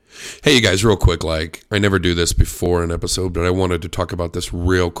Hey, you guys, real quick, I never do this before an episode, but I wanted to talk about this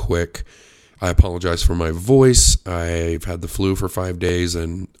real quick. I apologize for my voice. I've had the flu for 5 days,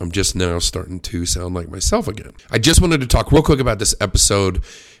 and I'm just now starting to sound like myself again. I just wanted to talk real quick about this episode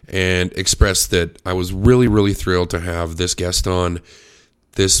and express that I was really, really thrilled to have this guest on.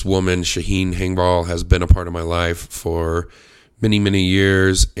 This woman, Shaheen Hangval, has been a part of my life for many, many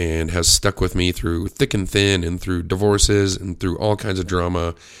years and has stuck with me through thick and thin and through divorces and through all kinds of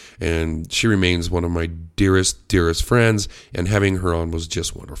drama. And she remains one of my dearest, dearest friends, and having her on was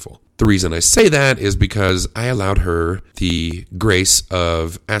just wonderful. The reason I say that is because I allowed her the grace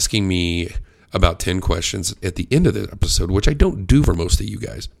of asking me about 10 questions at the end of the episode, which I don't do for most of you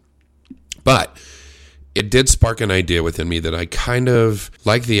guys. But it did spark an idea within me that I kind of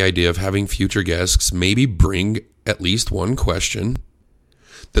like the idea of having future guests maybe bring at least one question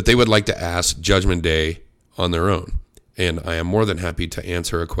that they would like to ask Judgment Day on their own. And I am more than happy to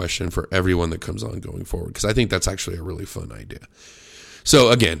answer a question for everyone that comes on going forward, because I think that's actually a really fun idea. So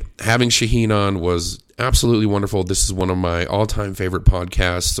again, having Shaheen on was absolutely wonderful. This is one of my all-time favorite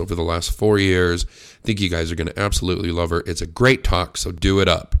podcasts over the last 4 years. I think you guys are going to absolutely love her. It's a great talk, so do it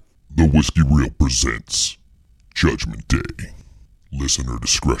up. The Whiskey Reel presents Judgment Day. Listener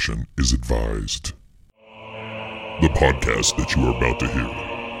discretion is advised. The podcast that you are about to hear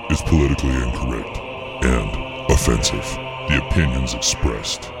is politically incorrect and offensive. The opinions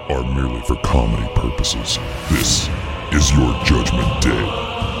expressed are merely for comedy purposes. This is your Judgment Day.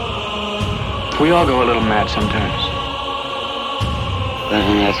 We all go a little mad sometimes. What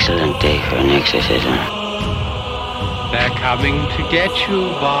an excellent day for an exorcism. They're coming to get you,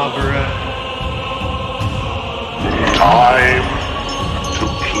 Barbara. Time to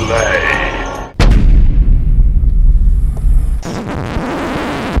play.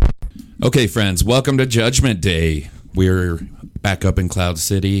 Okay, friends, welcome to Judgment Day. We're back up in Cloud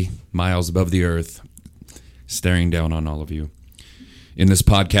City, miles above the earth, staring down on all of you. In this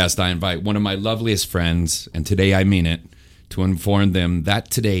podcast, I invite one of my loveliest friends, and today I mean it, to inform them that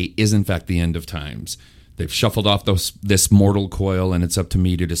today is in fact the end of times. They've shuffled off this mortal coil, and it's up to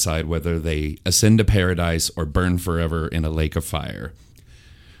me to decide whether they ascend to paradise or burn forever in a lake of fire.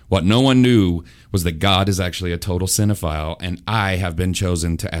 What no one knew was that God is actually a total cinephile, and I have been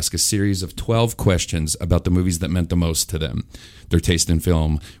chosen to ask a series of 12 questions about the movies that meant the most to them. Their taste in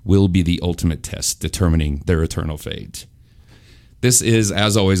film will be the ultimate test determining their eternal fate. This is,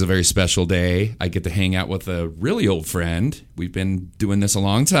 as always, a very special day. I get to hang out with a really old friend. We've been doing this a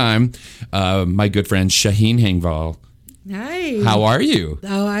long time. My good friend, Shaheen Hangval. Hi. How are you?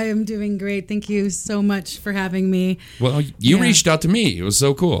 Oh, I am doing great. Thank you so much for having me. Well, you reached out to me. It was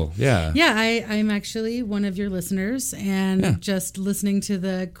so cool. Yeah. Yeah, I'm actually one of your listeners, and just listening to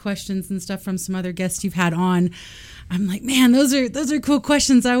the questions and stuff from some other guests you've had on, I'm like, man, those are cool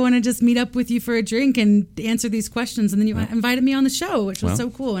questions. I want to just meet up with you for a drink and answer these questions. And then you invited me on the show, which was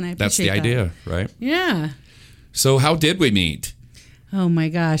so cool, and I appreciate that. That's the idea, right? Yeah. So how did we meet? Oh my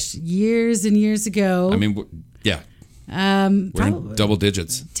gosh, years and years ago. I mean, yeah. We're in double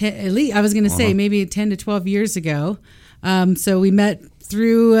digits. At least, I was going to say maybe 10 to 12 years ago. So we met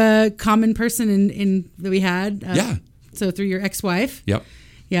through a common person that we had. So through your ex-wife. Yep.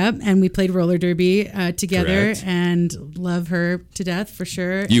 Yep. And we played roller derby together. Correct. And love her to death for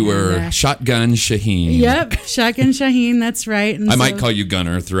sure. You were Shotgun Shaheen. Yep. Shotgun Shaheen. That's right. And I might call you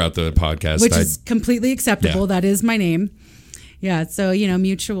Gunner throughout the podcast. Which is completely acceptable. Yeah. That is my name. Yeah, so,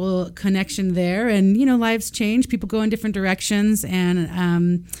 mutual connection there. And, lives change. People go in different directions.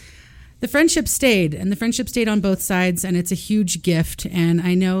 And the friendship stayed. And the friendship stayed on both sides. And it's a huge gift. And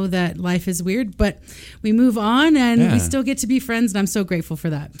I know that life is weird, but we move on and we still get to be friends. And I'm so grateful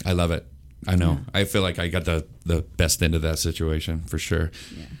for that. I love it. I know. Yeah. I feel like I got the best end of that situation for sure.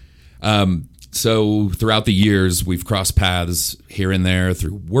 Yeah. So throughout the years, we've crossed paths here and there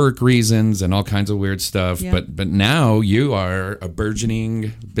through work reasons and all kinds of weird stuff. Yep. But now you are a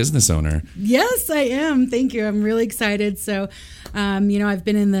burgeoning business owner. Yes, I am. Thank you. I'm really excited. So, I've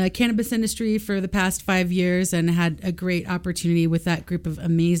been in the cannabis industry for the past 5 years and had a great opportunity with that group of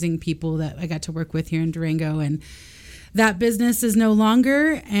amazing people that I got to work with here in Durango. And that business is no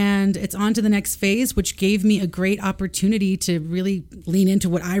longer, and it's on to the next phase, which gave me a great opportunity to really lean into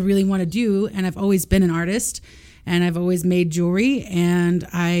what I really want to do. And I've always been an artist, and I've always made jewelry, and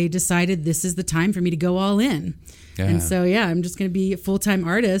I decided this is the time for me to go all in. Yeah. And so, I'm just going to be a full-time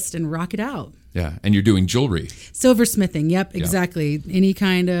artist and rock it out. Yeah, and you're doing jewelry. Silversmithing, yep, exactly. Any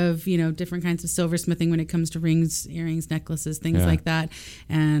kind of, different kinds of silversmithing when it comes to rings, earrings, necklaces, things like that.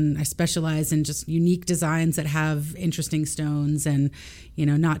 And I specialize in just unique designs that have interesting stones and,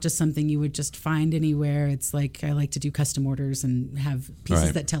 not just something you would just find anywhere. It's like I like to do custom orders and have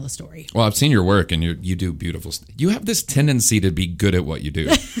pieces that tell a story. Well, I've seen your work and you do beautiful stuff. You have this tendency to be good at what you do.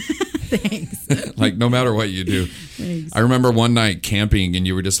 Thanks. Like no matter what you do. Thanks. I remember one night camping and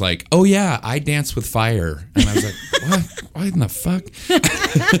you were just like, oh yeah, I dance with fire. And I was like, what? Why in the fuck?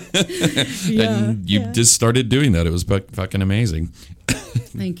 And you just started doing that. It was fucking amazing.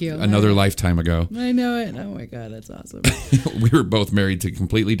 Thank you. Another lifetime ago. I know it. Oh my God, that's awesome. We were both married to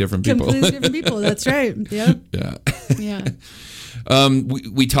completely different people. Completely different people. That's right. Yep. Yeah. Yeah.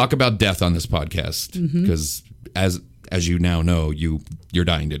 We talk about death on this podcast because as you now know, you're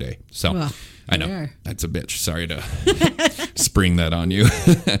dying today. So Well, I know are. that's a bitch. Sorry to spring that on you.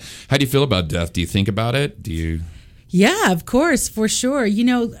 How do you feel about death? Do you think about it? Do you? Yeah, of course, for sure.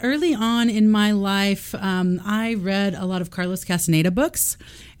 Early on in my life, I read a lot of Carlos Castaneda books.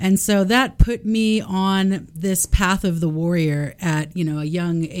 And so that put me on this path of the warrior at, a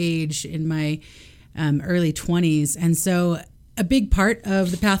young age in my early 20s. And so a big part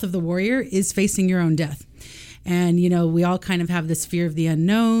of the path of the warrior is facing your own death. And, we all kind of have this fear of the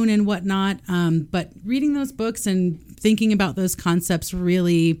unknown and whatnot. But reading those books and thinking about those concepts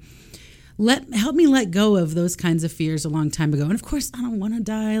really help me let go of those kinds of fears a long time ago. And of course, I don't want to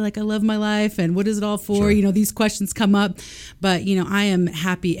die. Like, I love my life. And what is it all for? Sure. These questions come up. But, I am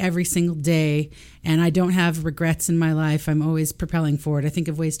happy every single day. And I don't have regrets in my life. I'm always propelling forward. I think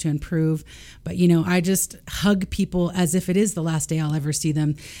of ways to improve. But, I just hug people as if it is the last day I'll ever see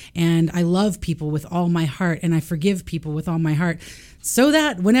them. And I love people with all my heart. And I forgive people with all my heart. So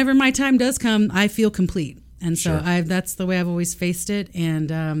that whenever my time does come, I feel complete. And so that's the way I've always faced it.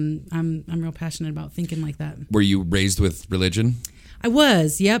 And I'm real passionate about thinking like that. Were you raised with religion? I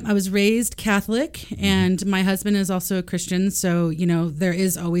was. Yep. I was raised Catholic and my husband is also a Christian. So, there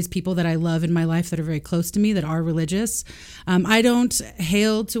is always people that I love in my life that are very close to me that are religious. I don't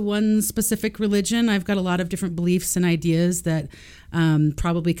hail to one specific religion. I've got a lot of different beliefs and ideas that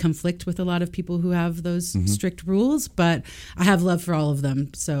probably conflict with a lot of people who have those strict rules, but I have love for all of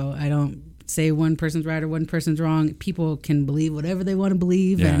them. So I don't say one person's right or one person's wrong. People can believe whatever they want to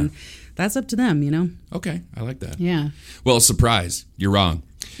believe, and that's up to them, Okay, I like that. Yeah. Well, surprise, you're wrong.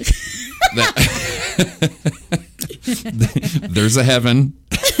 There's a heaven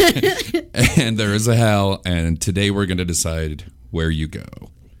and there is a hell, and today we're going to decide where you go.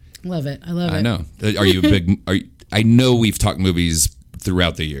 Love it. I love it. I know. Are you a big? I know we've talked movies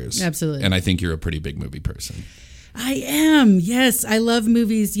throughout the years. Absolutely. And I think you're a pretty big movie person. I am. Yes. I love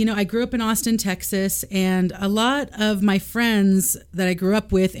movies. I grew up in Austin, Texas, and a lot of my friends that I grew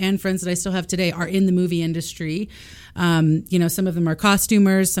up with and friends that I still have today are in the movie industry. Some of them are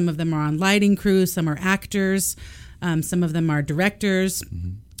costumers, some of them are on lighting crews, some are actors, some of them are directors,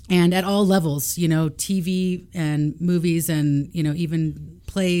 and at all levels, TV and movies and, even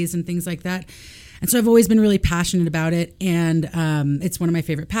plays and things like that. And so I've always been really passionate about it. And it's one of my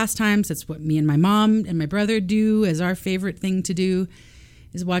favorite pastimes. It's what me and my mom and my brother do as our favorite thing to do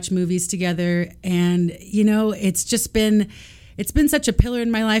is watch movies together. And, it's been such a pillar in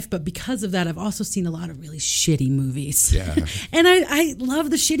my life. But because of that, I've also seen a lot of really shitty movies. Yeah. And I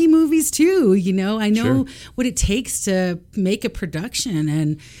love the shitty movies too. I know what it takes to make a production.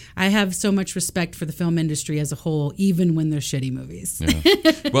 And I have so much respect for the film industry as a whole, even when they're shitty movies.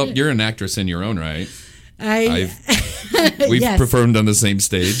 Yeah. Well, you're an actress in your own right. We've Yes. performed on the same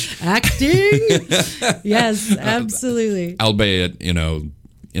stage. Acting? Yes, absolutely. Albeit,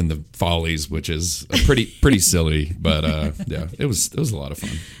 in the Follies, which is pretty silly, but it was a lot of fun.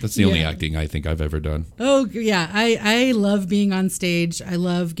 That's the only acting I think I've ever done. Oh yeah, I love being on stage. I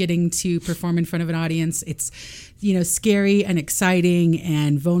love getting to perform in front of an audience. It's scary and exciting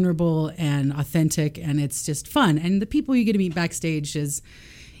and vulnerable and authentic, and it's just fun. And the people you get to meet backstage is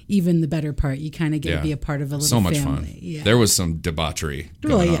even the better part. You kind of get to be a part of a little so much family. fun. Yeah. There was some debauchery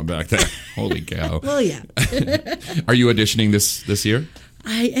going on back there. Holy cow! Well, yeah. Are you auditioning this year?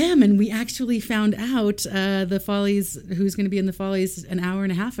 I am, and we actually found out the Follies, who's going to be in the Follies, an hour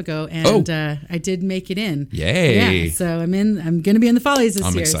and a half ago, and I did make it in. Yay! Yeah, so I'm in. I'm going to be in the Follies this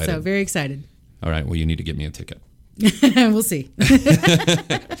I'm year. excited. So very excited. All right. Well, you need to get me a ticket. We'll see.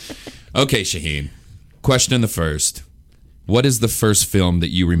 Okay, Shaheen. Question the first. What is the first film that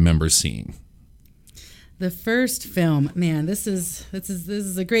you remember seeing? The first film, man, this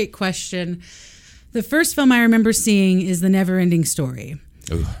is a great question. The first film I remember seeing is The Never-Ending Story.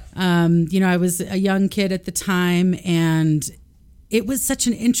 I was a young kid at the time, and it was such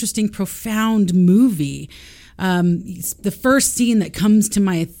an interesting, profound movie. The first scene that comes to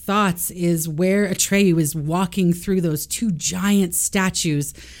my thoughts is where Atreyu is walking through those two giant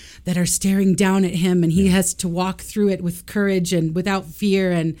statues that are staring down at him, and he has to walk through it with courage and without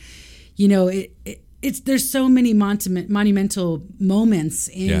fear. And there's so many monumental moments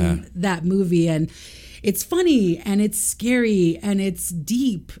in that movie, and it's funny and it's scary and it's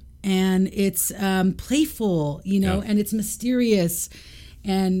deep and it's playful, and it's mysterious,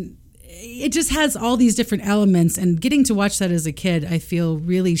 and it just has all these different elements. And getting to watch that as a kid, I feel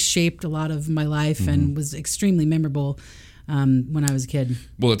really shaped a lot of my life and was extremely memorable when I was a kid.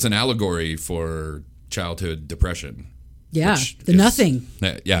 Well, it's an allegory for childhood depression. Yeah, nothing.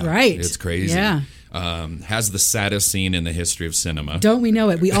 Yeah, right. It's crazy. Yeah. Has the saddest scene in the history of cinema. Don't we know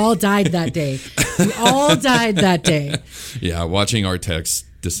it? We all died that day. We all died that day. Yeah, watching Artex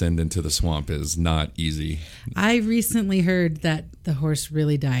descend into the swamp is not easy. I recently heard that the horse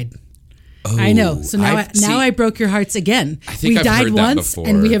really died. Oh, I know. So now I broke your hearts again. I think I've died heard that once before.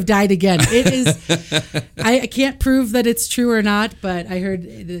 and we have died again. It is. I can't prove that it's true or not, but I heard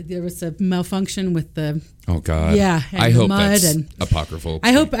there was a malfunction with the. Oh God. Yeah. And I the hope mud that's and apocryphal.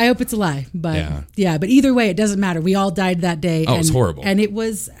 I hope it's a lie, but but either way, it doesn't matter. We all died that day. Oh, it's horrible. And it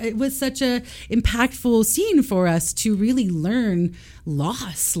was such a impactful scene for us to really learn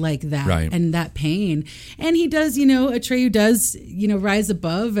loss like that and that pain. And he does, Atreyu does, rise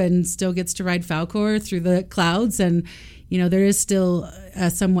above and still gets to ride Falkor through the clouds, and there is still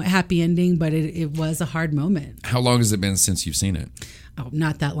a somewhat happy ending, but it was a hard moment. How long has it been since you've seen it? Oh,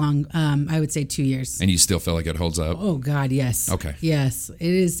 not that long. I would say 2 years. And you still feel like it holds up? Oh God, yes. Okay. Yes, it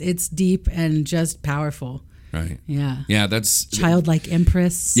is. It's deep and just powerful. Right. Yeah. Yeah, that's Childlike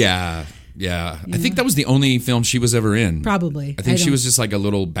Empress. Yeah. I think that was the only film she was ever in. Probably. I think she was just like a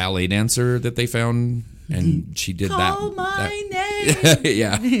little ballet dancer that they found, and she did that. Call my name.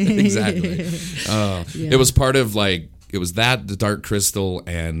 Yeah, exactly. It was part of it was that, The Dark Crystal,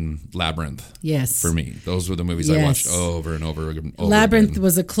 and Labyrinth. Yes. For me. Those were the movies I watched over and over again. Labyrinth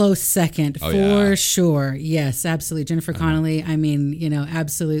was a close second, for sure. Yes, absolutely. Jennifer Connelly, I mean,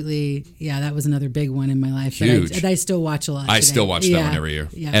 absolutely. Yeah, that was another big one in my life. Huge. That I still watch a lot I today. still watch that one every year.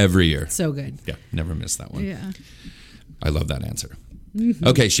 Yeah. Every year. So good. Yeah, never miss that one. Yeah. I love that answer.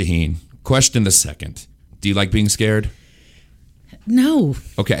 Okay, Shaheen. Question the second. Do you like being scared? No.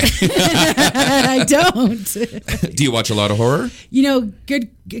 Okay. I don't. Do you watch a lot of horror?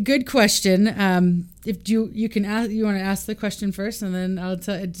 Good question. If you want to ask the question first, and then I'll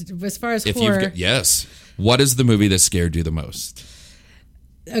tell. As far as horror, yes. What is the movie that scared you the most?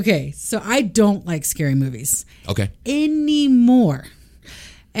 Okay, so I don't like scary movies. Okay. Anymore.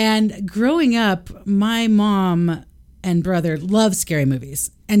 And growing up, my mom and brother love scary movies.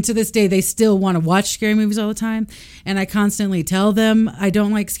 And to this day, they still want to watch scary movies all the time. And I constantly tell them I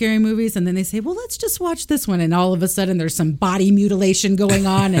don't like scary movies. And then they say, well, let's just watch this one. And all of a sudden, there's some body mutilation going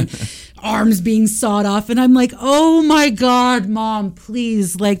on and arms being sawed off. And I'm like, oh my God, Mom,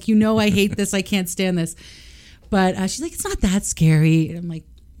 please. I hate this. I can't stand this. But she's like, it's not that scary. And I'm like,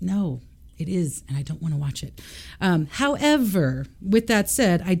 no. It is, and I don't want to watch it. However, with that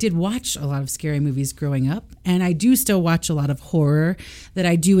said, I did watch a lot of scary movies growing up, and I do still watch a lot of horror that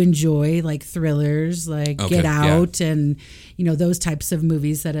I do enjoy, like thrillers, like Get Out, and those types of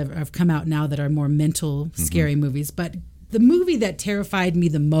movies that have come out now that are more mental, scary movies. But the movie that terrified me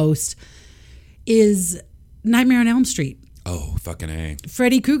the most is Nightmare on Elm Street. Oh, fucking A.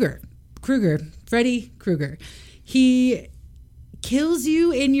 Freddy Krueger. He kills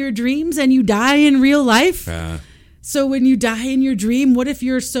you in your dreams and you die in real life. So when you die in your dream, what if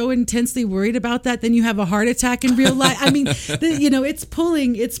you're so intensely worried about that, then you have a heart attack in real life? I mean, it's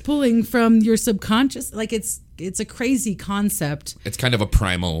pulling from your subconscious. It's a crazy concept. It's kind of a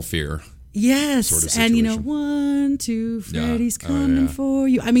primal fear. Yes. Sort of and situation. 1, 2, Freddy's coming for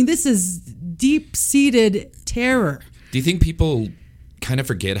you. I mean, this is deep-seated terror. Do you think people kind of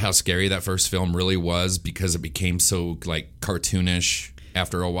forget how scary that first film really was because it became so cartoonish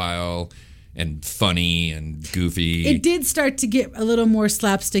after a while and funny and goofy? It did start to get a little more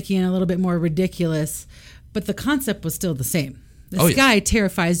slapsticky and a little bit more ridiculous, but the concept was still the same. This guy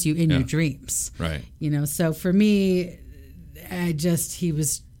terrifies you in your dreams. Right. So for me, he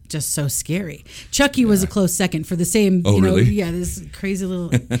was just so scary. Chucky was a close second for the same. Really? Yeah, this crazy little.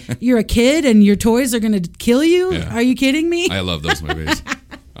 You're a kid and your toys are going to kill you. Yeah. Are you kidding me? I love those movies.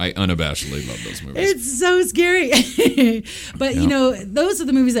 I unabashedly love those movies. It's so scary. But those are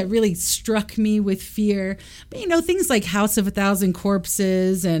the movies that really struck me with fear. But things like House of a Thousand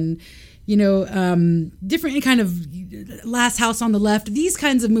Corpses and different kind of Last House on the Left. These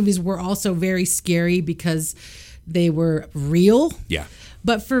kinds of movies were also very scary because they were real. Yeah.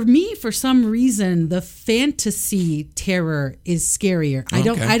 But for me, for some reason, the fantasy terror is scarier.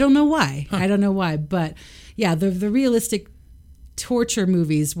 I don't know why. I don't know why. But yeah, the realistic torture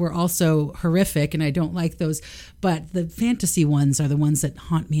movies were also horrific, and I don't like those. But the fantasy ones are the ones that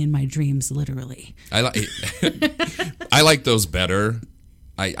haunt me in my dreams, literally. I like those better.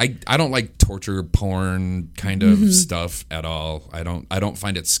 I don't like torture porn kind of stuff at all. I don't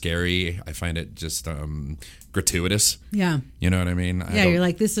find it scary. I find it just gratuitous. Yeah. You know what I mean? You're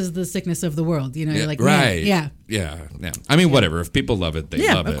like, this is the sickness of the world. You know, you're like, right. Yeah. I mean, whatever. If people love it, they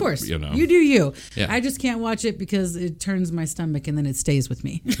love it. Yeah, of course. You know, you do you. Yeah. I just can't watch it because it turns my stomach and then it stays with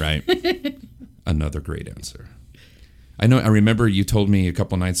me. Right. Another great answer. I remember you told me a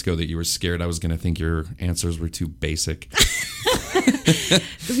couple nights ago that you were scared I was going to think your answers were too basic.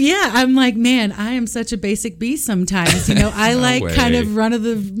 Yeah, I'm like, man, I am such a basic beast sometimes. You know, I like kind of run of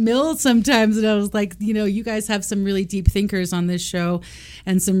the mill sometimes. And I was like, you know, you guys have some really deep thinkers on this show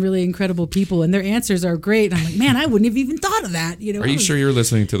and some really incredible people, and their answers are great. And I'm like, man, I wouldn't have even thought of that. You know, are you sure you're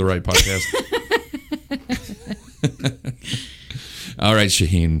listening to the right podcast? All right,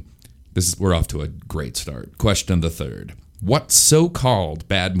 Shaheen. We're off to a great start. Question the third. What so-called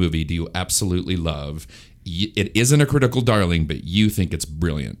bad movie do you absolutely love? It isn't a critical darling, but you think it's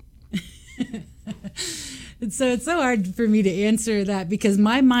brilliant. It's so hard for me to answer that because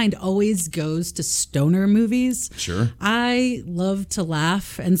my mind always goes to stoner movies. Sure. I love to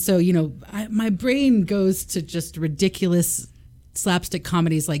laugh. And so, you know, my brain goes to just ridiculous slapstick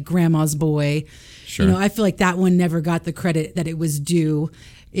comedies like Grandma's Boy. Sure. You know, I feel like that one never got the credit that it was due.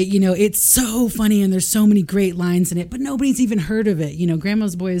 You know, it's so funny and there's so many great lines in it, but nobody's even heard of it. You know,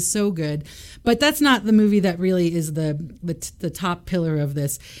 Grandma's Boy is so good, but that's not the movie that really is the top pillar of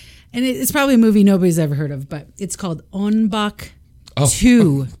this. And it's probably a movie nobody's ever heard of, but it's called Onbak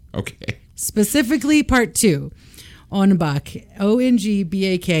 2. Okay. Specifically part 2. Onbak.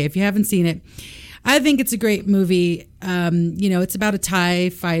 Ongbak. If you haven't seen it, I think it's a great movie. You know, it's about a Thai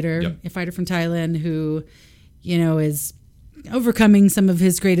fighter, a fighter from Thailand who, you know, is overcoming some of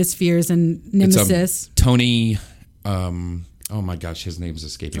his greatest fears and nemesis. It's Tony, oh my gosh, his name's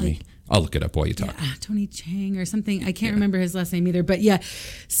escaping me. I'll look it up while you talk. Tony Chang or something. I can't remember his last name either. But yeah,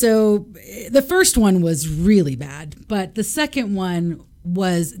 so the first one was really bad. But the second one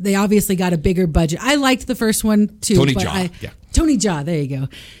was, they obviously got a bigger budget. I liked the first one too. Tony Jaa. Tony Jaa, there you go.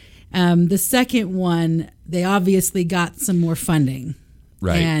 The second one, they obviously got some more funding.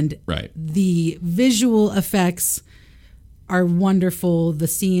 Right. And the visual effects are wonderful. The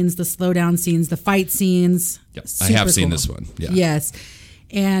scenes, the slow down scenes, the fight scenes. Yep. I have seen this one. Yeah. Yes.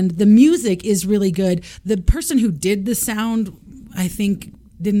 And the music is really good. The person who did the sound, I think,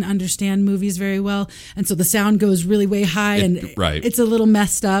 didn't understand movies very well. And so the sound goes really way high and it's a little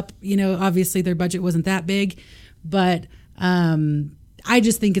messed up. You know, obviously their budget wasn't that big, but I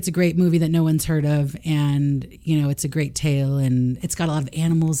just think it's a great movie that no one's heard of, and you know, it's a great tale, and it's got a lot of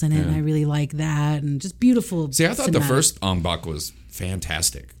animals in it, and I really like that, and just beautiful. See, I thought the first Ong Bak was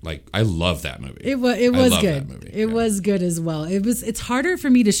fantastic. Like, I love that movie. It was good. It was good as well. It's harder for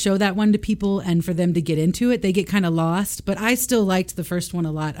me to show that one to people and for them to get into it. They get kind of lost, but I still liked the first one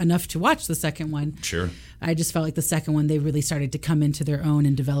a lot, enough to watch the second one. Sure. I just felt like the second one, they really started to come into their own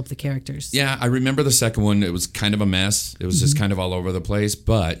and develop the characters. Yeah, I remember the second one. It was kind of a mess. It was just kind of all over the place,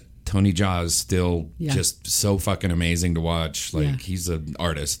 but Tony Jaa is still just so fucking amazing to watch. Like, he's an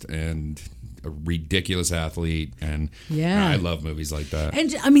artist and a ridiculous athlete, and I love movies like that.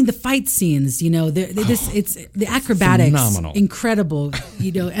 And I mean, the fight scenes, you know, it's the acrobatics, phenomenal, incredible,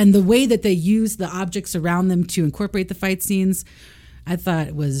 you know, and the way that they use the objects around them to incorporate the fight scenes, I thought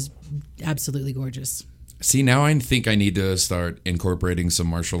it was absolutely gorgeous. See, now I think I need to start incorporating some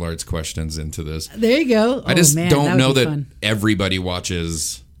martial arts questions into this. There you go. I just don't know that everybody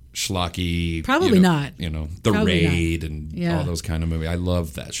watches schlocky. Probably not. You know, The Probably Raid not. and all those kind of movies. I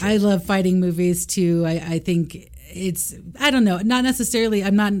love that shit. I love fighting movies too. I think it's, I don't know, I'm not necessarily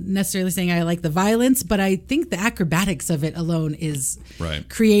saying I like the violence, but I think the acrobatics of it alone is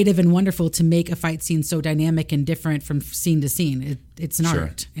creative and wonderful to make a fight scene so dynamic and different from scene to scene. It's an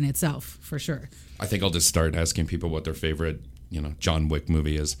art in itself, for sure. I think I'll just start asking people what their favorite, you know, John Wick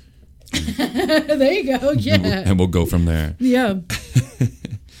movie is. There you go. Yeah. And we'll go from there. Yeah.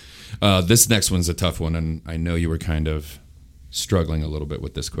 This next one's a tough one, and I know you were kind of struggling a little bit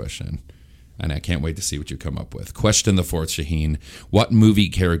with this question, and I can't wait to see what you come up with. Question the fourth, Shaheen. What movie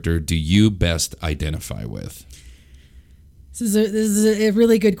character do you best identify with? This is a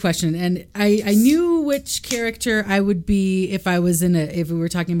really good question, and I knew which character I would be if we were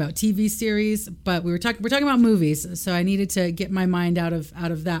talking about TV series, but we're talking about movies, so I needed to get my mind out of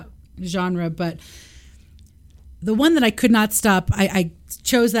that genre. But the one that I could not stop, I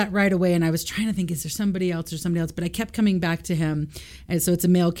chose that right away, and I was trying to think, is there somebody else, but I kept coming back to him, and so it's a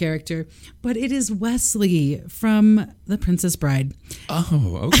male character, but it is Wesley from The Princess Bride.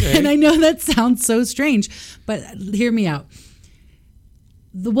 Oh, okay. And I know that sounds so strange, but hear me out.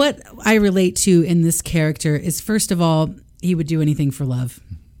 What I relate to in this character is, first of all, he would do anything for love.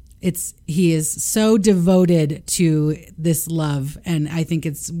 He is so devoted to this love, and I think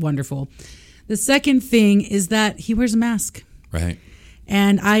it's wonderful. The second thing is that he wears a mask. Right.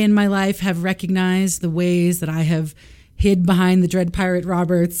 And I, in my life, have recognized the ways that I have hid behind the Dread Pirate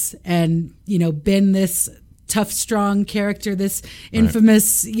Roberts and, been this tough, strong character, this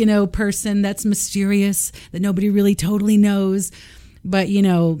infamous, person that's mysterious, that nobody really totally knows. But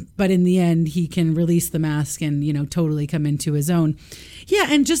in the end, he can release the mask and, totally come into his own. Yeah,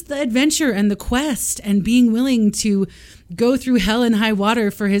 and just the adventure and the quest and being willing to go through hell and high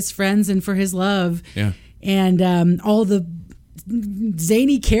water for his friends and for his love. Yeah. And all the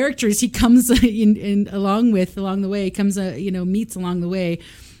zany characters he comes along the way, meets along the way.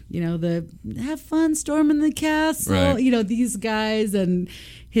 The have fun storming the castle, these guys and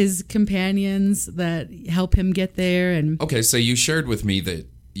his companions that help him get there. And okay, so you shared with me that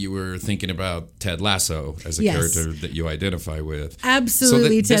you were thinking about Ted Lasso as a character that you identify with.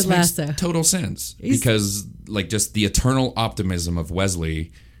 Absolutely, so Ted Lasso. Makes total sense because just the eternal optimism of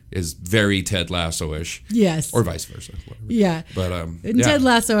Wesley is very Ted Lasso-ish. Yes. Or vice versa. Whatever. Yeah. But Ted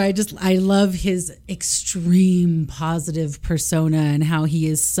Lasso, I love his extreme positive persona and how he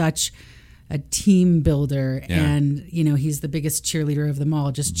is such a team builder, and he's the biggest cheerleader of them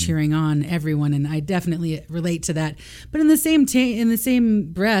all, just cheering on everyone, and I definitely relate to that. But in the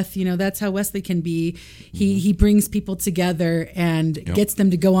same breath, that's how Wesley can be. He brings people together and gets them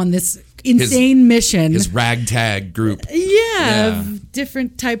to go on this insane mission. His ragtag group. Of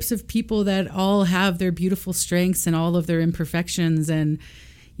different types of people that all have their beautiful strengths and all of their imperfections, and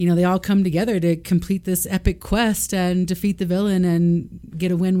they all come together to complete this epic quest and defeat the villain and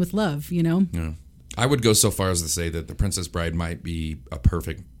get a win with love, Yeah. I would go so far as to say that The Princess Bride might be a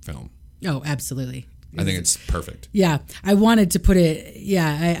perfect film. Oh, absolutely. I think it's perfect. Yeah. I wanted to put it,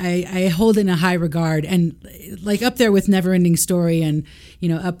 I hold it in a high regard, and up there with Neverending Story and,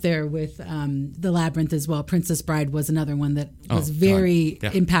 up there with The Labyrinth as well. Princess Bride was another one that was very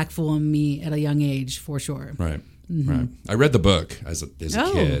impactful on me at a young age, for sure. Right. Mm-hmm. Right. I read the book as a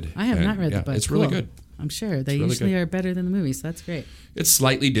kid. I have not read the book. It's really good. I'm sure they usually are better than the movie, so that's great. It's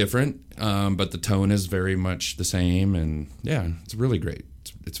slightly different, but the tone is very much the same, and it's really great.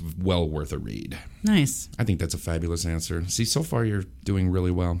 It's well worth a read. Nice. I think that's a fabulous answer. See, so far you're doing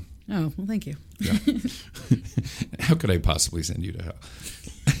really well. Oh, well, thank you. Yeah. How could I possibly send you to hell?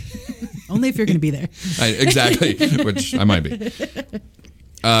 Only if you're going to be there. Exactly, which I might be.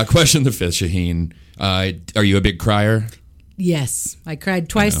 Question the fifth, Shaheen. Are you a big crier? Yes. I cried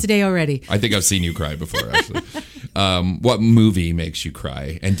twice today already. I think I've seen you cry before, actually. What movie makes you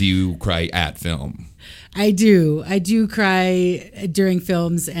cry? And do you cry at film? I do. I do cry during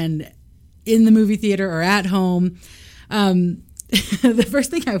films and in the movie theater or at home. The first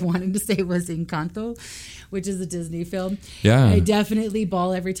thing I wanted to say was Encanto, which is a Disney film. Yeah. I definitely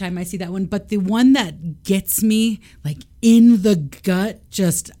bawl every time I see that one. But the one that gets me, in the gut,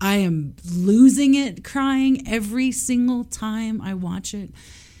 I am losing it crying every single time I watch it,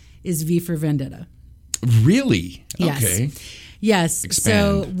 is V for Vendetta. Really? Yes. Okay. Yes.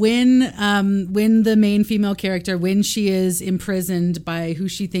 Expand. So when the main female character, when she is imprisoned by who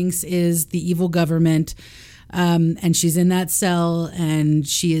she thinks is the evil government, and she's in that cell and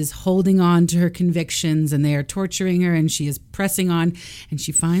she is holding on to her convictions and they are torturing her and she is pressing on, and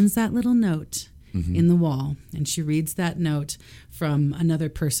she finds that little note in the wall, and she reads that note from another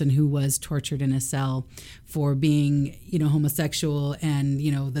person who was tortured in a cell for being, homosexual, and,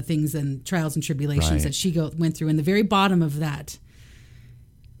 the things and trials and tribulations that she went through. And the very bottom of that,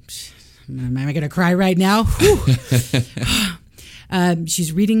 am I going to cry right now?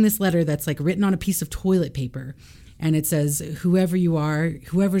 She's reading this letter that's written on a piece of toilet paper, and it says, whoever you are,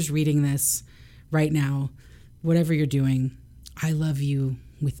 whoever's reading this right now, whatever you're doing, I love you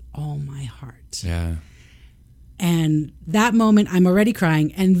with all my heart. Yeah. And that moment, I'm already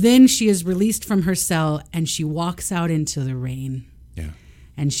crying. And then she is released from her cell and she walks out into the rain. Yeah.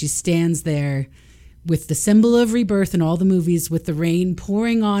 And she stands there with the symbol of rebirth in all the movies, with the rain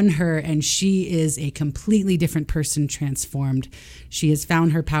pouring on her, and she is a completely different person, transformed. She has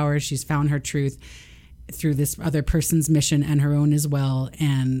found her power. She's found her truth through this other person's mission and her own as well.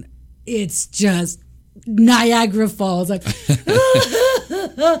 And it's just Niagara Falls.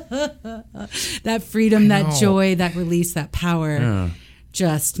 That freedom, that joy, that release, that power.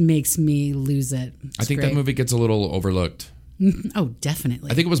 just makes me lose it. I think that movie gets a little overlooked. Oh,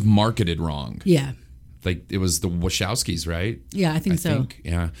 definitely. I think it was marketed wrong. Yeah. Like it was the Wachowskis, right? Yeah, I think so.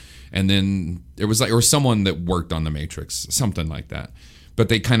 Yeah. And then it was like, or someone that worked on The Matrix, something like that. But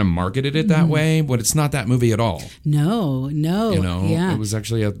they kind of marketed it that way, but it's not that movie at all. No. It was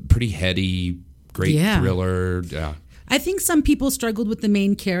actually a pretty heady, great thriller. Yeah. I think some people struggled with the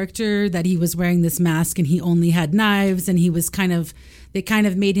main character, that he was wearing this mask and he only had knives, and they kind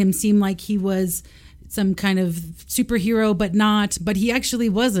of made him seem like he was some kind of superhero, but he actually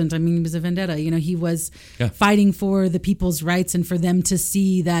wasn't. I mean, he was a vendetta. He was fighting for the people's rights, and for them to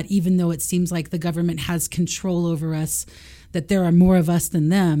see that even though it seems like the government has control over us, that there are more of us than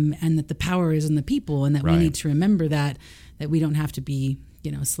them, and that the power is in the people, and that we need to remember that we don't have to be,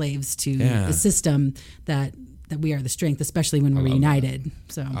 slaves to the system, that we are the strength, especially when we're united.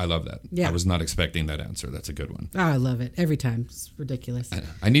 So I love that. Yeah. I was not expecting that answer. That's a good one. Oh, I love it every time. It's ridiculous.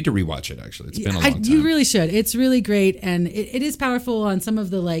 I need to rewatch it. Actually, it's been a long time. You really should. It's really great, and it is powerful on some of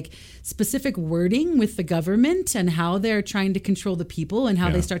the specific wording with the government and how they're trying to control the people and how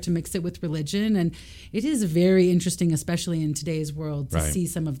they start to mix it with religion, and it is very interesting, especially in today's world, to see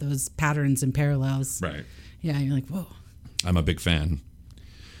some of those patterns and parallels. Right. Yeah, you're like, whoa. I'm a big fan.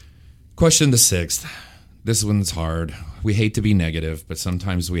 Question the 6th. This one's hard. We hate to be negative, but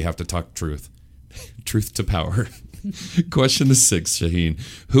sometimes we have to talk truth. Truth to power. Question the 6th, Shaheen.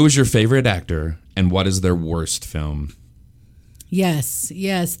 Who is your favorite actor, and what is their worst film? Yes.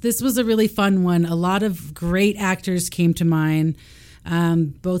 This was a really fun one. A lot of great actors came to mind,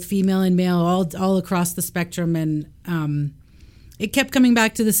 both female and male, all across the spectrum, and it kept coming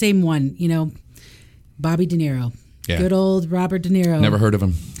back to the same one, Bobby De Niro. Yeah. Good old Robert De Niro. Never heard of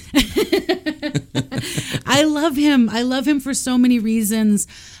him. I love him for so many reasons.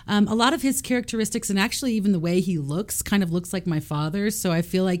 A lot of his characteristics, and actually even the way he looks, kind of looks like my father. So I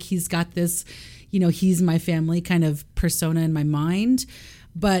feel like he's got this, he's my family kind of persona in my mind.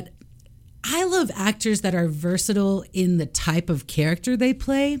 But I love actors that are versatile in the type of character they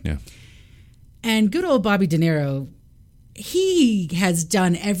play. Yeah. And good old Bobby De Niro, he has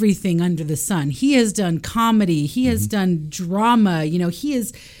done everything under the sun. He has done comedy. He has done drama. He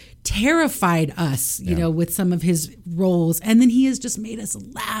has terrified us, with some of his roles. And then he has just made us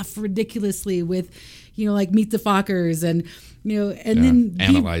laugh ridiculously with, like Meet the Fockers and, then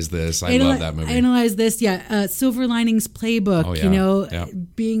Analyze This. I love that movie. Analyze This. Yeah. Silver Linings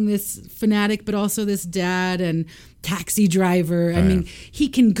Playbook, being this fanatic, but also this dad and Taxi Driver. I mean, he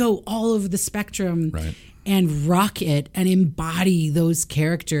can go all over the spectrum. Right. And rock it and embody those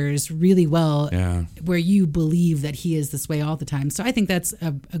characters really well, where you believe that he is this way all the time. So I think that's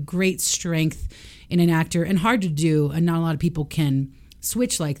a great strength in an actor, and hard to do, and not a lot of people can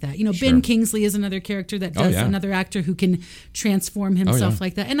switch like that. Ben Kingsley is another character that does, another actor who can transform himself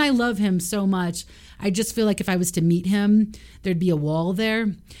like that. And I love him so much. I just feel like if I was to meet him, there'd be a wall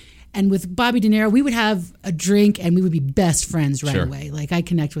there. And with Bobby De Niro, we would have a drink and we would be best friends right away. Like, I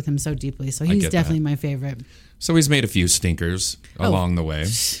connect with him so deeply. So he's definitely my favorite. So he's made a few stinkers along the way.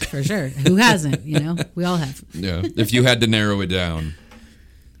 For sure. Who hasn't? We all have. Yeah. If you had to narrow it down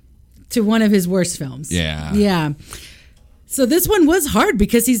to one of his worst films. Yeah. Yeah. So this one was hard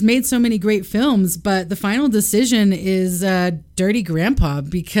because he's made so many great films, but the final decision is Dirty Grandpa,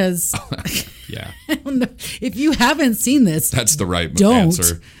 because yeah. I don't know. If you haven't seen this, that's the right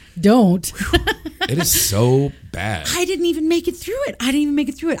answer. Don't. It is so bad. I didn't even make it through it.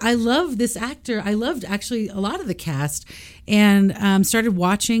 I love this actor. I loved actually a lot of the cast, and started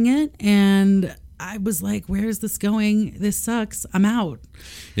watching it, and I was like, where is this going? This sucks. I'm out.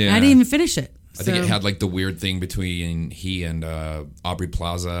 Yeah. And I didn't even finish it. I think it had like the weird thing between he and Aubrey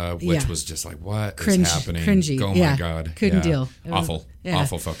Plaza, which was just like, what is happening? Cringy. Oh my God. Couldn't deal. Awful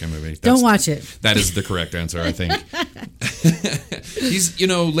fucking movie. Don't watch it. That is the correct answer, I think. He's,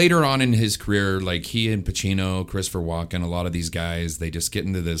 later on in his career, like he and Pacino, Christopher Walken, a lot of these guys, they just get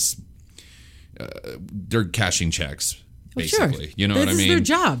into this, they're cashing checks, basically. Sure. You know what I mean? This is their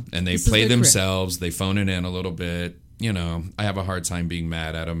job. And they play themselves, they phone it in a little bit. I have a hard time being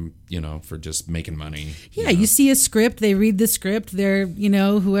mad at them, for just making money. Yeah, you see a script, they read the script, they're,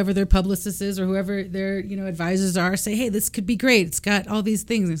 whoever their publicist is or whoever their, advisors are, say, hey, this could be great. It's got all these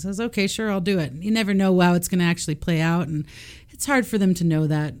things. And he says, okay, sure, I'll do it. You never know how it's going to actually play out. And it's hard for them to know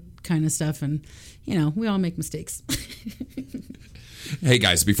that kind of stuff. And, we all make mistakes. Hey,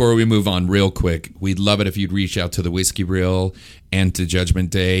 guys, before we move on real quick, we'd love it if you'd reach out to the Whiskey Reel and to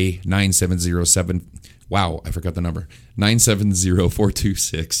Judgment Day, 9707. Wow, I forgot the number.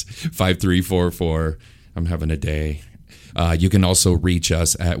 970-426-5344. I'm having a day. You can also reach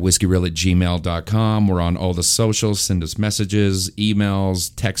us at whiskeyrill@gmail.com. We're on all the socials. Send us messages,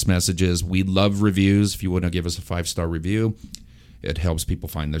 emails, text messages. We love reviews. If you want to give us a 5-star review, it helps people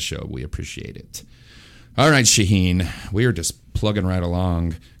find the show. We appreciate it. All right, Shaheen, we are just plugging right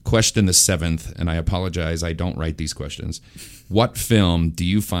along. Question the 7th, and I apologize, I don't write these questions. What film do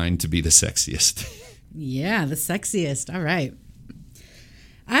you find to be the sexiest? Yeah, the sexiest. All right.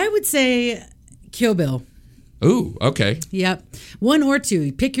 I would say Kill Bill. Ooh, okay. Yep. 1 or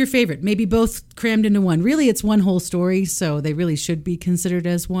 2. Pick your favorite. Maybe both crammed into one. Really, it's one whole story, so they really should be considered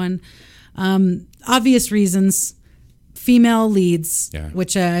as one. Obvious reasons. Female leads,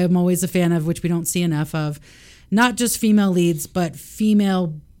 which I'm always a fan of, which we don't see enough of. Not just female leads, but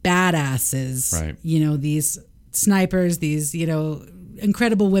female badasses. Right. These snipers, these,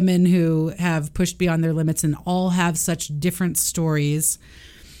 incredible women who have pushed beyond their limits and all have such different stories.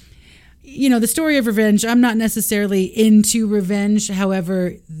 The story of revenge, I'm not necessarily into revenge.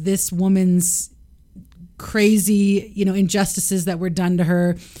 However, this woman's crazy, injustices that were done to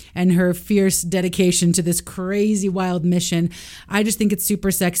her and her fierce dedication to this crazy wild mission, I just think it's super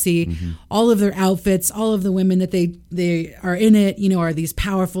sexy. Mm-hmm. All of their outfits, all of the women that they are in it, are these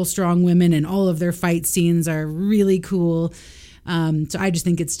powerful, strong women, and all of their fight scenes are really cool. So I just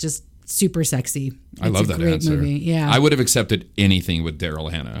think it's just super sexy. I love that answer. Movie. Yeah, I would have accepted anything with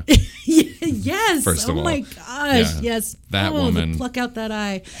Daryl Hannah. Yes. First of all. My gosh. Yeah. Yes. That woman. Pluck out that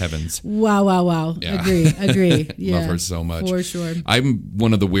eye. Heavens. Wow. Yeah. Agree. Yeah. Love her so much. For sure. I'm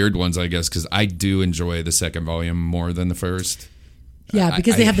one of the weird ones, I guess, because I do enjoy the second volume more than the first. Yeah,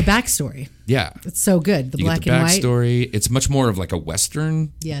 because they have the backstory. Yeah. It's so good. The you black get the and white. backstory. It's much more of like a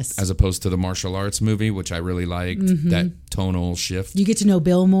Western. Yes. As opposed to the martial arts movie, which I really liked. Mm-hmm. That tonal shift. You get to know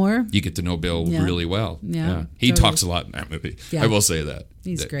Bill more. You get to know Bill really well. Yeah. He totally talks a lot in that movie. Yeah. I will say that.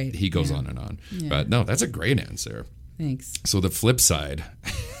 He's great. He goes on and on. Yeah. But no, that's a great answer. Thanks. So the flip side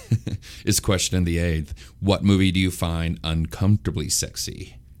is question the 8th. What movie do you find uncomfortably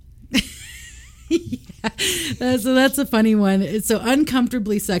sexy? So that's a funny one. It's so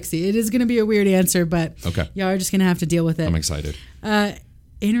uncomfortably sexy. It is going to be a weird answer, but y'all are just going to have to deal with it. I'm excited.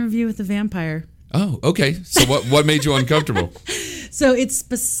 Interview with the Vampire. Oh, okay. So what made you uncomfortable? So it's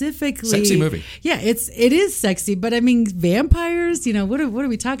specifically sexy movie. Yeah, it is sexy, but I mean vampires. What are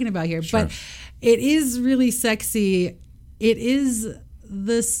we talking about here? Sure. But it is really sexy. It is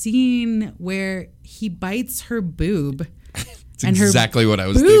the scene where he bites her boob. And exactly what I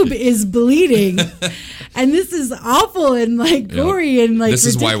was boob thinking. is bleeding. And this is awful and gory and this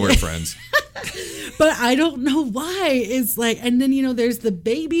is ridiculous. why we're friends. But I don't know why. It's and then there's the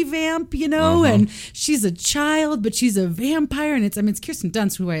baby vamp, and she's a child, but she's a vampire, and it's Kirsten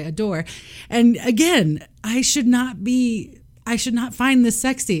Dunst, who I adore. And again, I should not find this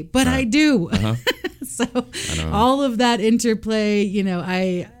sexy, but I do. So all of that interplay,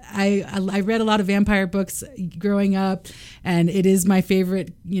 I read a lot of vampire books growing up, and it is my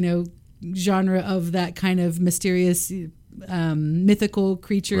favorite, genre of that kind of mysterious, mythical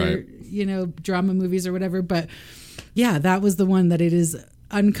creature, drama movies or whatever. But yeah, that was the one that it is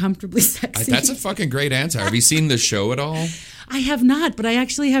uncomfortably sexy. That's a fucking great answer. Have you seen the show at all? I have not, but I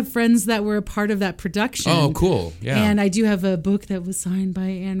actually have friends that were a part of that production. Oh, cool. Yeah. And I do have a book that was signed by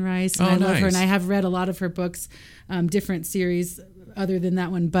Anne Rice, and I love her, and I have read a lot of her books, different series other than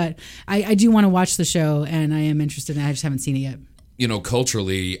that one. But I do want to watch the show, and I am interested, and I just haven't seen it yet.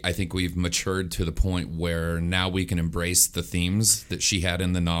 Culturally, I think we've matured to the point where now we can embrace the themes that she had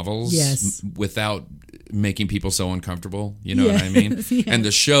in the novels without making people so uncomfortable. You know what I mean? Yeah. And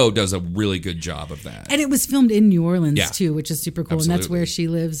the show does a really good job of that. And it was filmed in New Orleans, too, which is super cool. Absolutely. And that's where she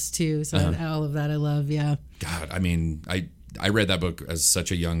lives, too. So all of that I love, yeah. God, I read that book as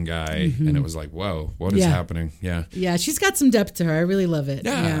such a young guy, and it was like, whoa, what is happening? Yeah. Yeah, she's got some depth to her. I really love it.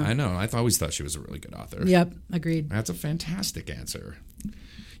 Yeah, I know. I always thought she was a really good author. Yep, agreed. That's a fantastic answer.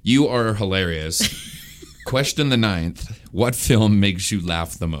 You are hilarious. Question the 9th. What film makes you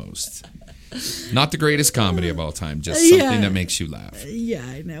laugh the most? Not the greatest comedy of all time, just something that makes you laugh. Yeah,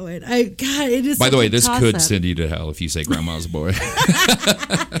 I know it. It is. By the way, this could send you to hell if you say Grandma's Boy.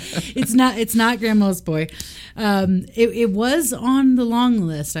 It's not Grandma's Boy. It was on the long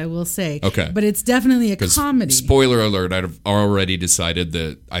list, I will say. Okay. But it's definitely a comedy. Spoiler alert, I've already decided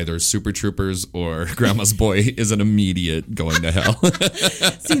that either Super Troopers or Grandma's Boy is an immediate going to hell.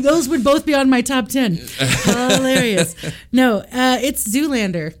 See, those would both be on my top 10. Hilarious. No, it's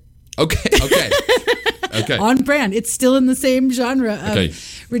Zoolander. Okay. On brand. It's still in the same genre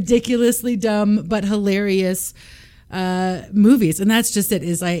of ridiculously dumb but hilarious movies. And that's just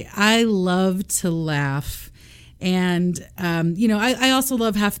it. I love to laugh And, I also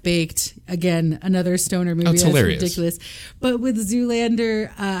love Half Baked. Again, another stoner movie. That's hilarious. Ridiculous. But with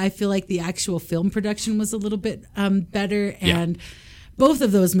Zoolander, I feel like the actual film production was a little bit better. And both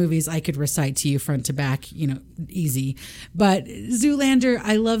of those movies I could recite to you front to back, easy. But Zoolander,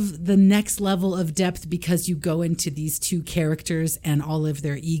 I love the next level of depth because you go into these two characters and all of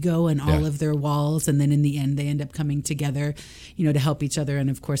their ego and all of their walls. And then in the end, they end up coming together, to help each other. And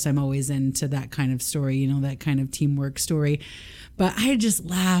of course, I'm always into that kind of story, that kind of teamwork story. But I just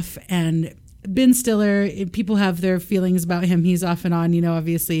laugh. And Ben Stiller, people have their feelings about him. He's off and on,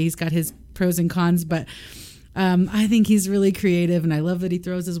 obviously he's got his pros and cons, but I think he's really creative, and I love that he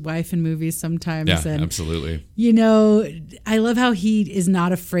throws his wife in movies sometimes. Yeah, and, absolutely. I love how he is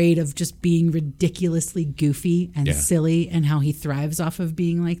not afraid of just being ridiculously goofy and silly, and how he thrives off of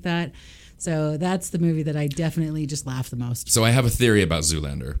being like that. So that's the movie that I definitely just laugh the most. So I have a theory about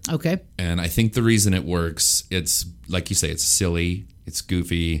Zoolander. Okay. And I think the reason it works, it's like you say, it's silly, it's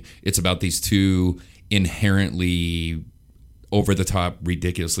goofy, it's about these two inherently over-the-top,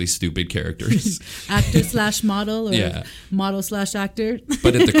 ridiculously stupid characters. Actor/model or model/actor.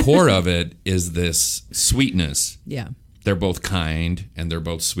 But at the core of it is this sweetness. Yeah. They're both kind and they're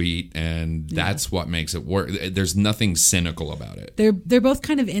both sweet, and that's what makes it work. There's nothing cynical about it. They're both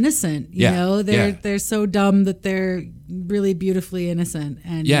kind of innocent, you know. They're so dumb that they're really beautifully innocent.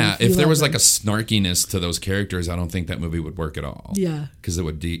 And if there was like a snarkiness to those characters, I don't think that movie would work at all. Yeah, because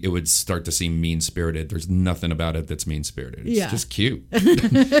it would start to seem mean spirited. There's nothing about it that's mean spirited. It's just cute,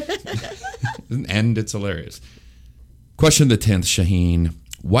 and it's hilarious. Question the 10th, Shaheen.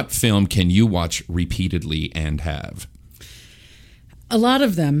 What film can you watch repeatedly and have? A lot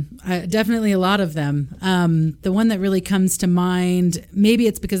of them, definitely a lot of them. The one that really comes to mind, maybe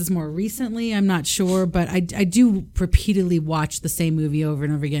it's because it's more recently, I'm not sure, but I do repeatedly watch the same movie over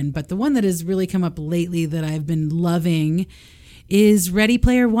and over again. But the one that has really come up lately that I've been loving is Ready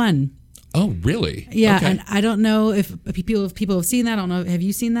Player One. Oh, really? Yeah, okay. And I don't know if people have seen that. I don't know. Have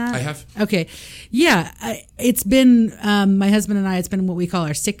you seen that? I have. Okay. Yeah, it's been, my husband and I, it's been what we call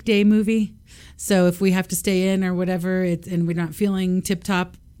our sick day movie. So if we have to stay in or whatever, and we're not feeling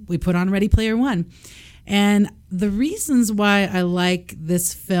tip-top, we put on Ready Player One. And the reasons why I like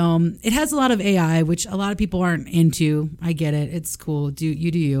this film, it has a lot of AI, which a lot of people aren't into. I get it. It's cool. Do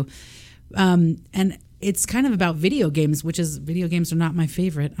you. And it's kind of about video games, video games are not my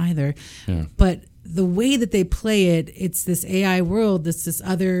favorite either. Yeah. But the way that they play it, it's this AI world, this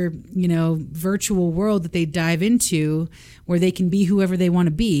other, virtual world that they dive into where they can be whoever they want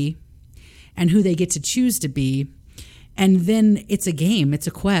to be and who they get to choose to be. And then it's a game, it's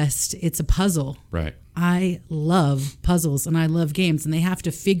a quest, it's a puzzle. Right. I love puzzles and I love games, and they have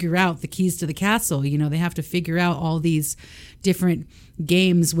to figure out the keys to the castle. They have to figure out all these different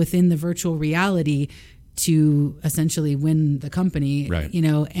games within the virtual reality to essentially win the company, right.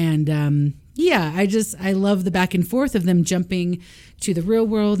 And I love the back and forth of them jumping to the real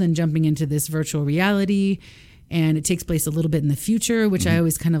world and jumping into this virtual reality. And it takes place a little bit in the future, which I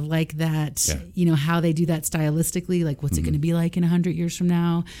always kind of like that, how they do that stylistically, like what's it going to be like in 100 years from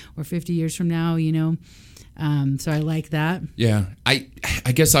now or 50 years from now, So I like that. Yeah. I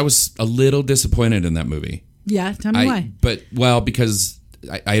guess I was a little disappointed in that movie. Yeah. Tell me why. Because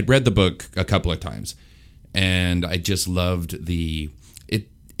I had read the book a couple of times, and I just loved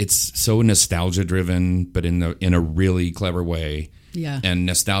it's so nostalgia driven, but in a really clever way. Yeah. And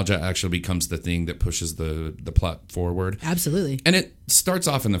nostalgia actually becomes the thing that pushes the plot forward. Absolutely. And it starts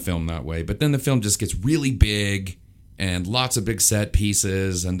off in the film that way, but then the film just gets really big and lots of big set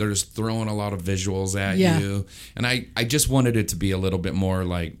pieces, and they're just throwing a lot of visuals at you. And I just wanted it to be a little bit more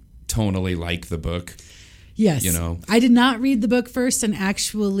like tonally like the book. Yes. I did not read the book first, and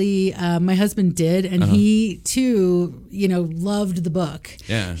actually my husband did, and he too, loved the book.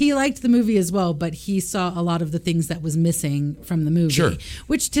 Yeah. He liked the movie as well, but he saw a lot of the things that was missing from the movie, sure.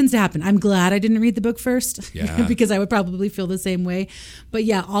 Which tends to happen. I'm glad I didn't read the book first, because I would probably feel the same way. But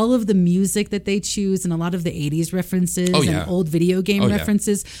yeah, all of the music that they choose and a lot of the 80s references and old video game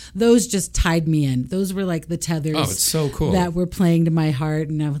references, those just tied me in. Those were like the tethers. Oh, it's so cool. That were playing to my heart,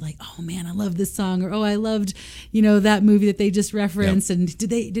 and I was like, oh man, I love this song, or oh, I loved that movie that they just referenced. Yep. And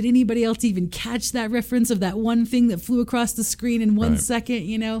did anybody else even catch that reference of that one thing that flew across the screen in 1 second?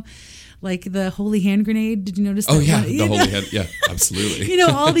 like the holy hand grenade. Did you notice that? Oh yeah, one? the holy hand. Yeah, absolutely.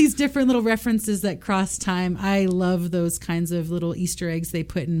 All these different little references that cross time. I love those kinds of little Easter eggs they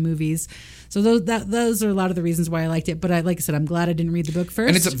put in movies. So those are a lot of the reasons why I liked it. But like I said, I'm glad I didn't read the book first.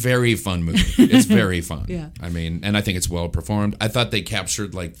 And it's a very fun movie. It's very fun. Yeah. I mean, and I think it's well performed. I thought they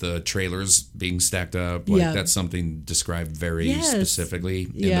captured like the trailers being stacked up. Like that's something described very specifically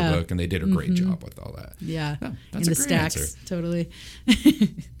in the book, and they did a great job with all that. Yeah. No, that's in a the great stacks. answer. Totally.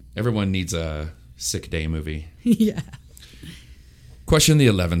 Everyone needs a sick day movie. Yeah. Question the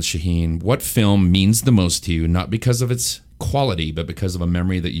 11th, Shaheen. What film means the most to you, not because of its quality, but because of a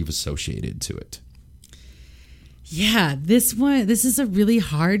memory that you've associated to it? Yeah, this is a really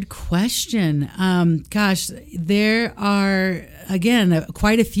hard question. Gosh, there are, again,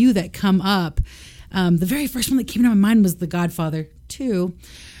 quite a few that come up. The very first one that came to my mind was The Godfather 2.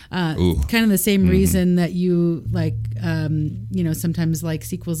 Kind of the same reason that you like, sometimes like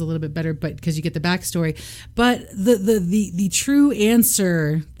sequels a little bit better, but because you get the backstory. But the true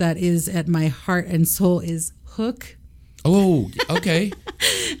answer that is at my heart and soul is Hook. Oh, okay.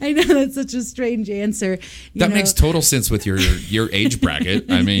 I know that's such a strange answer. That makes total sense with your age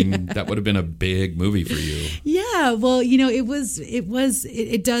bracket. I mean, that would have been a big movie for you. Yeah, well,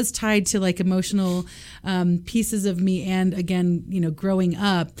 it does tie to like emotional pieces of me, and again, growing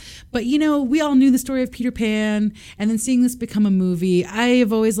up. But we all knew the story of Peter Pan, and then seeing this become a movie. I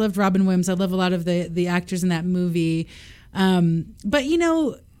have always loved Robin Williams. I love a lot of the actors in that movie. But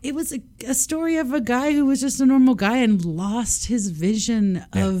it was a story of a guy who was just a normal guy and lost his vision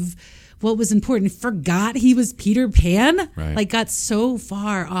of what was important. Forgot he was Peter Pan. Right. Like got so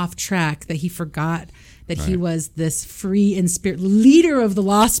far off track that he forgot that he was this free and spirit leader of the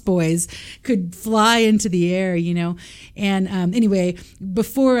Lost Boys, could fly into the air, And anyway,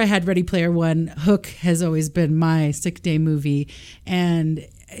 before I had Ready Player One, Hook has always been my sick day movie. And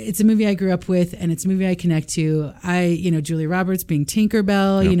it's a movie I grew up with, and it's a movie I connect to. Julia Roberts being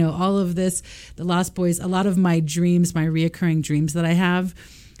Tinkerbell, all of this, the Lost Boys, a lot of my dreams, my reoccurring dreams that I have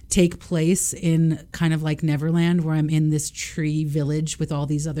take place in kind of like Neverland, where I'm in this tree village with all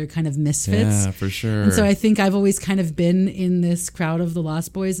these other kind of misfits. Yeah, for sure. And so I think I've always kind of been in this crowd of the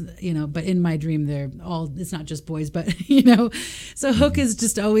Lost Boys, but in my dream, it's not just boys, but, So Hook has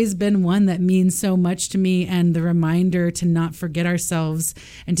just always been one that means so much to me, and the reminder to not forget ourselves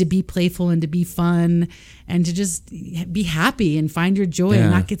and to be playful and to be fun and to just be happy and find your joy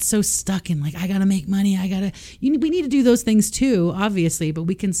and not get so stuck in like, I got to make money. We need to do those things too, obviously, but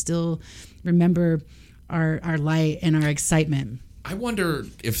we can still remember our light and our excitement. I wonder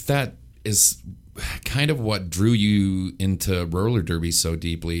if that is kind of what drew you into roller derby so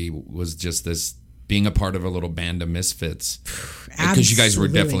deeply, was just this being a part of a little band of misfits. Because you guys were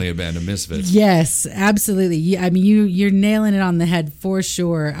definitely a band of misfits. Yes, absolutely. I mean, you're nailing it on the head for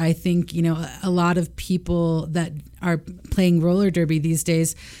sure. I think, a lot of people that are playing roller derby these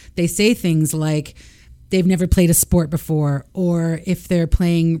days, they say things like they've never played a sport before, or if they're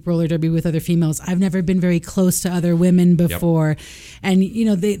playing roller derby with other females, I've never been very close to other women before. Yep. And,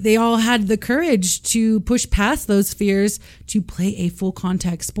 they all had the courage to push past those fears to play a full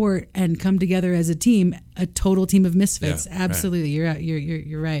contact sport and come together as a team, a total team of misfits. Yeah, absolutely. Right.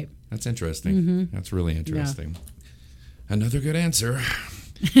 You're right. That's interesting. Mm-hmm. That's really interesting. Yeah. Another good answer.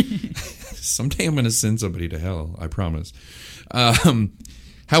 Someday I'm going to send somebody to hell. I promise.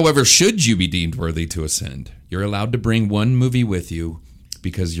 However, should you be deemed worthy to ascend, you're allowed to bring one movie with you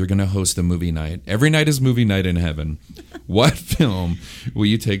because you're going to host a movie night. Every night is movie night in heaven. What film will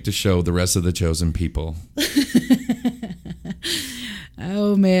you take to show the rest of the chosen people?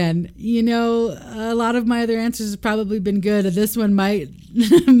 Oh, man. A lot of my other answers have probably been good. This one might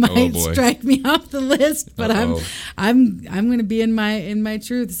strike me off the list, but I'm going to be in my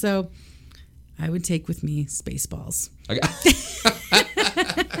truth. So I would take with me Spaceballs.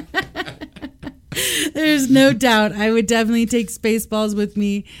 There's no doubt. I would definitely take Spaceballs with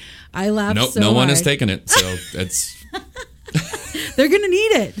me. I laughed so hard. No one has taken it, so it's... They're going to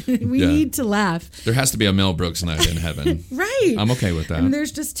need it. We need to laugh. There has to be a Mel Brooks night in heaven. Right. I'm okay with that. And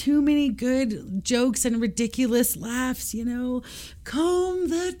there's just too many good jokes and ridiculous laughs, Comb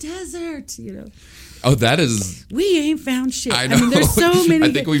the desert, Oh, that is... We ain't found shit. I know. mean, there's so many...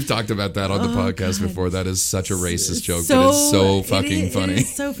 I think we've talked about that on the podcast before. That is such a racist joke, but it's so fucking funny.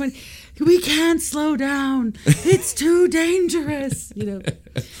 It's so funny. We can't slow down. It's too dangerous.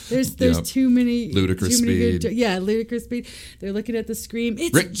 There's too many ludicrous speed. Ludicrous speed. They're looking at the scream.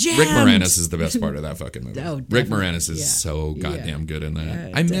 It's Rick Moranis is the best part of that fucking movie. Oh, Rick Moranis is so goddamn good in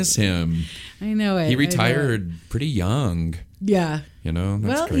that. I miss him. I know it. He retired pretty young. Yeah. You know,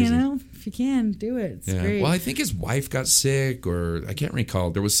 that's Well, crazy. you know, if you can, do it. It's great. Well, I think his wife got sick, or I can't recall.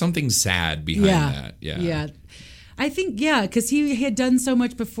 There was something sad behind that. Yeah. I think, because he had done so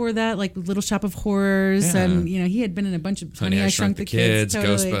much before that, like Little Shop of Horrors, and, you know, he had been in a bunch of Honey, I Shrunk the Kids,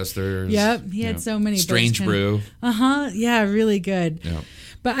 totally. Ghostbusters. Yep, he had so many. Strange Brew. Yeah, really good. Yep.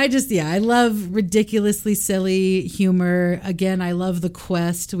 But I love ridiculously silly humor. Again, I love the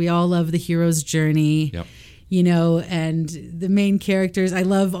quest. We all love the hero's journey. Yep. You know, and the main characters. I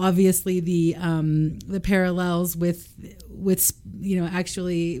love obviously the parallels with you know,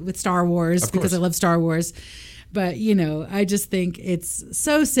 actually with Star Wars, because I love Star Wars. But you know, I just think it's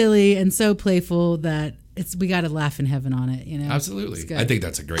so silly and so playful that we got to laugh in heaven on it. You know, Absolutely. I think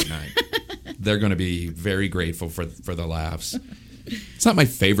that's a great night. They're going to be very grateful for the laughs. It's not my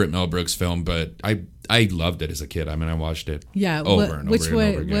favorite Mel Brooks film, but I loved it as a kid. I mean, I watched it over and over and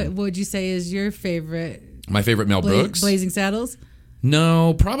over again. What would you say is your favorite? My favorite Mel Brooks? Blazing Saddles?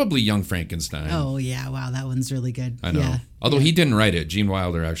 No, probably Young Frankenstein. Oh, yeah. Wow, that one's really good. I know. Yeah. Although he didn't write it. Gene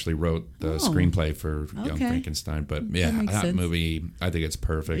Wilder actually wrote the screenplay for Young Frankenstein. But that movie, I think it's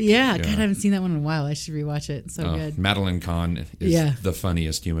perfect. Yeah, God, I haven't seen that one in a while. I should rewatch it. It's so good. Madeline Kahn is the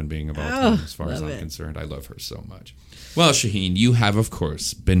funniest human being of all time, as far as I'm concerned. I love her so much. Well, Shaheen, you have, of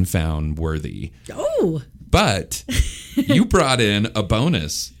course, been found worthy. Oh. But you brought in a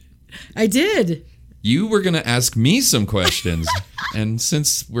bonus. I did. You were going to ask me some questions. And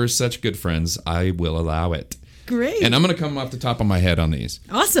since we're such good friends, I will allow it. Great. And I'm going to come off the top of my head on these.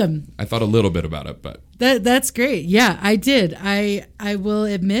 Awesome. I thought a little bit about it, but... That's great. Yeah, I did. I will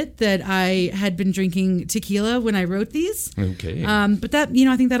admit that I had been drinking tequila when I wrote these. Okay. But that, you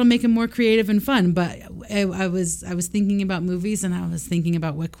know, I think that'll make them more creative and fun. But I was thinking about movies, and I was thinking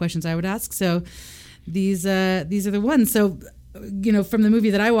about what questions I would ask. So these are the ones. So, you know, from the movie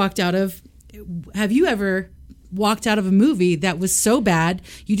that I walked out of, have you ever walked out of a movie that was so bad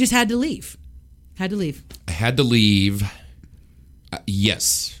you just had to leave? I had to leave.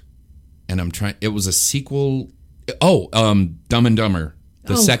 Yes. And I'm trying. It was a sequel. Dumb and Dumber,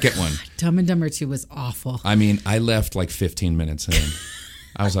 the second one. Dumb and Dumber 2 was awful. I mean, I left like 15 minutes in.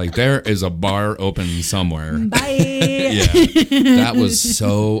 I was like, there is a bar open somewhere. Bye. That was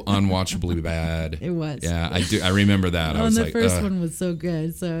so unwatchably bad. It was. Yeah, I do. I remember that. I was the like, first one was so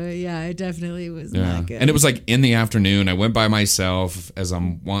good. So yeah, it definitely was not good. And it was like in the afternoon. I went by myself, as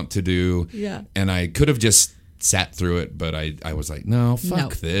I'm wont to do. Yeah. And I could have just sat through it, but I was like, no,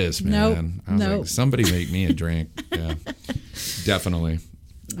 fuck this, man. I was like, somebody make me a drink. Yeah, definitely.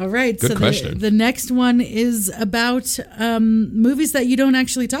 All right. Good question. The next one is about movies that you don't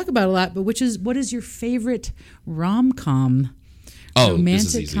actually talk about a lot, but what is your favorite rom-com? Oh, romantic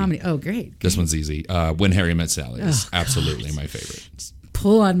this is easy. comedy. Oh, great. This one's easy. When Harry Met Sally is absolutely my favorite.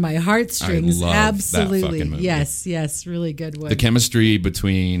 Pull on my heartstrings. I love absolutely. that fucking movie. Yes, really good one. The chemistry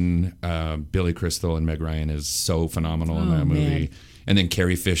between Billy Crystal and Meg Ryan is so phenomenal in that movie. Man. And then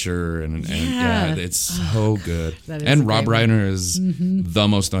Carrie Fisher, and it's so good. And Rob Reiner is the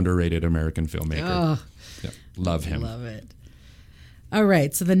most underrated American filmmaker. Oh, yeah, love him. Love it. All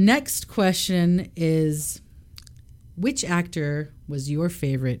right, so the next question is, which actor was your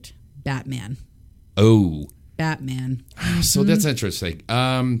favorite Batman? Oh. Batman. So that's interesting.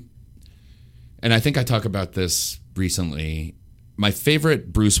 And I think I talked about this recently. My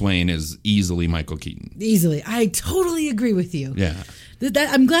favorite Bruce Wayne is easily Michael Keaton. Easily. I totally agree with you. Yeah.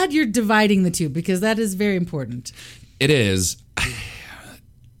 I'm glad you're dividing the two, because that is very important. It is.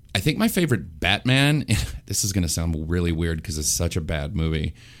 I think my favorite Batman, this is going to sound really weird because it's such a bad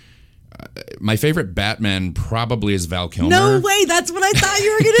movie. My favorite Batman probably is Val Kilmer. No way, that's what I thought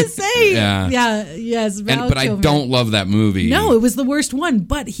you were going to say. Yes, Val But Kilmer. I don't love that movie. No, it was the worst one,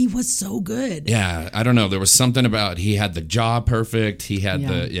 but he was so good. Yeah, I don't know. There was something about, he had the jaw perfect. He had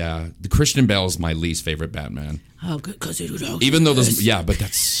the Christian Bale's my least favorite Batman. Oh, because he talks even though those, but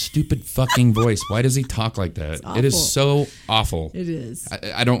that stupid fucking voice. Why does he talk like that? It is so awful. It is.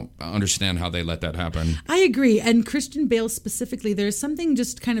 I don't understand how they let that happen. I agree. And Christian Bale specifically, there's something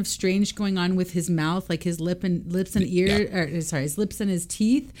just kind of strange going on with his mouth, like his lips and his lips and his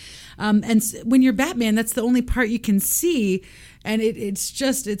teeth. And when you're Batman, that's the only part you can see, and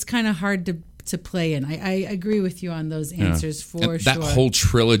it's kind of hard to play in. I agree with you on those answers for sure. That whole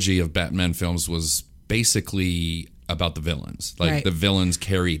trilogy of Batman films was basically about the villains. Like the villains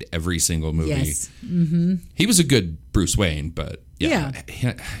carried every single movie. Yes. Mm-hmm. He was a good Bruce Wayne, but I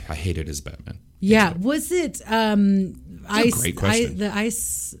hated his Batman. Yeah. Was it great question.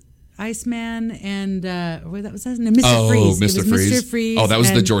 the Iceman and what was that? No, Mr. Freeze. Mr. It was Freeze. Mr. Freeze. Oh, that was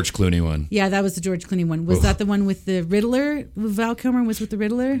the and- George Clooney one. Yeah, that was the George Clooney one. Was that the one with the Riddler? Val Kilmer was with the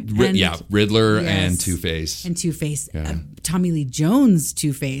Riddler? Riddler Yes. and Two-Face. And Two-Face. Yeah. Tommy Lee Jones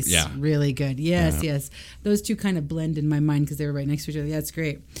Two-Face. Yeah. Really good. Yes, yes. Those two kind of blend in my mind because they were right next to each other. Yeah, it's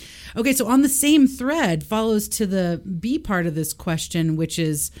great. Okay, so on the same thread follows to the B part of this question, which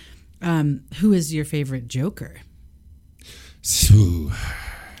is who is your favorite Joker? Ooh.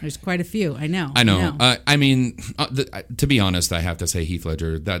 There's quite a few. I know. I know. I mean, to be honest, I have to say Heath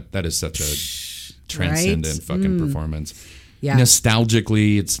Ledger. That is such a transcendent fucking performance. Yeah.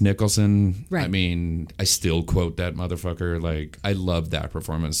 Nostalgically, it's Nicholson. Right. I mean, I still quote that motherfucker. Like, I loved that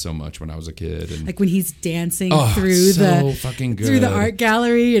performance so much when I was a kid. And Like when he's dancing it's through so fucking good. through the art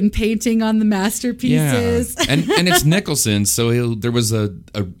gallery and painting on the masterpieces. Yeah. and it's Nicholson, so there was a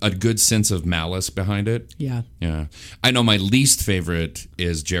good sense of malice behind it. Yeah. Yeah. I know my least favorite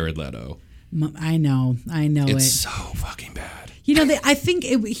is Jared Leto. I know It's it. so fucking bad. You know, I think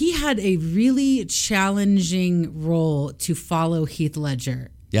he had a really challenging role to follow Heath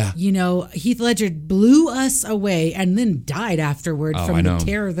Ledger. Yeah. You know, Heath Ledger blew us away and then died afterward I from the know.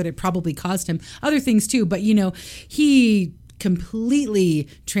 terror that it probably caused him. Other things too, but you know, he completely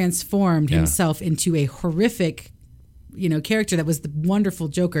transformed himself into a horrific, you know, character that was the wonderful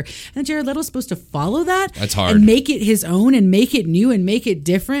Joker. And then Jared Leto's supposed to follow that. That's hard. And make it his own and make it new and make it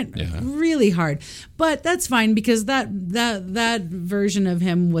different. Yeah. Really hard. But that's fine because that version of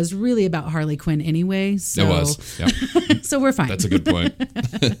him was really about Harley Quinn anyway. So, It was. Yeah. so we're fine. That's a good point.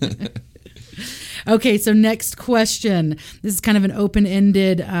 Okay, so next question. This is kind of an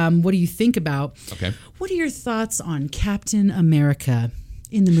open-ended, what do you think about? Okay. What are your thoughts on Captain America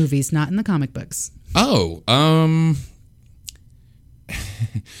in the movies, not in the comic books? Oh,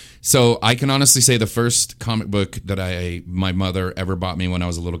 so I can honestly say the first comic book that my mother ever bought me when I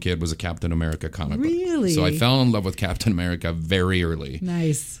was a little kid was a Captain America comic book. Really? So I fell in love with Captain America very early.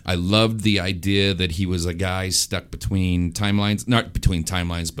 Nice. I loved the idea that he was a guy stuck between timelines, not between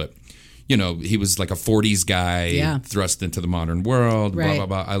timelines, but you know, he was like a 40s guy thrust into the modern world, Right. blah,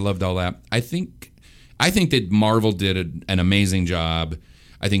 blah, blah. I loved all that. I think that Marvel did an amazing job.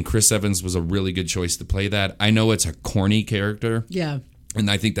 I think Chris Evans was a really good choice to play that. I know it's a corny character. Yeah. And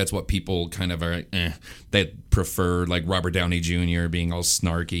I think that's what people kind of are, they prefer, like Robert Downey Jr. being all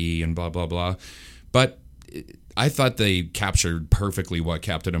snarky and blah, blah, blah. But I thought they captured perfectly what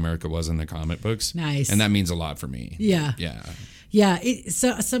Captain America was in the comic books. Nice. And that means a lot for me. Yeah. Yeah. Yeah.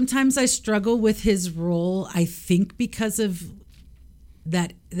 So sometimes I struggle with his role, I think because of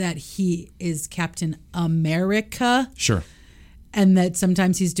that he is Captain America. Sure. And that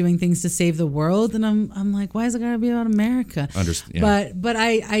sometimes he's doing things to save the world, and I'm like, why is it gotta be about America? Yeah. But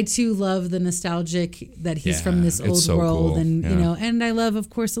I too love the nostalgic that he's from this old so world, cool. and you Yeah. know, and I love, of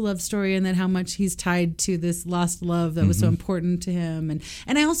course, the love story, and that how much he's tied to this lost love that was so important to him,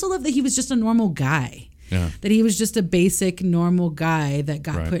 and I also love that he was just a normal guy. Yeah. That he was just a basic, normal guy that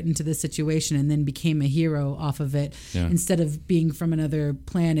got Right. put into this situation and then became a hero off of it Yeah. instead of being from another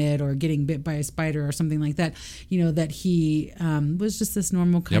planet or getting bit by a spider or something like that. You know, that he was just this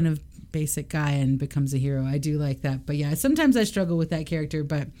normal kind of basic guy and becomes a hero. I do like that. But yeah, sometimes I struggle with that character,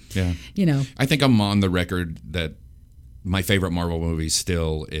 but, you know. I think I'm on the record that my favorite Marvel movie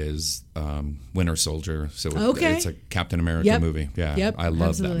still is Winter Soldier. So Okay. it's a Captain America movie. Yeah, Yep, I love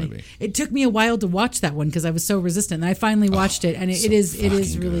absolutely. that movie. It took me a while to watch that one because I was so resistant. And I finally watched it, and it is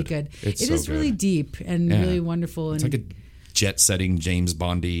fucking really good. good. It's It so is really good. deep and really wonderful. It's And like a jet-setting James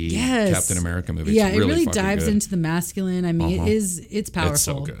Bondy yes. Captain America movie. Yeah, It's it really really fucking dives good. into the masculine. I mean, it's powerful It's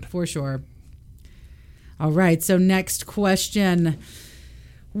so good. for sure. All right, so next question.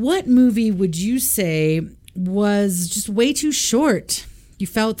 What movie would you say was just way too short? You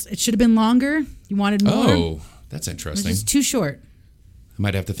felt it should have been longer? You wanted more? Oh, that's It was interesting. just too short. I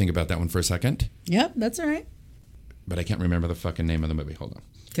might have to think about that one for a second, Yep, that's all right. but I can't remember the fucking name of the movie. Hold on.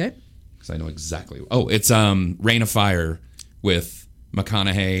 Okay. Because I know exactly. Oh, it's Reign of Fire with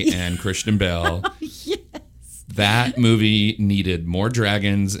McConaughey and Christian Bell. Yes. That movie needed more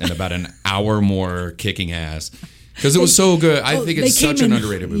dragons and about an hour more kicking ass. Because it was so good. I think it's such an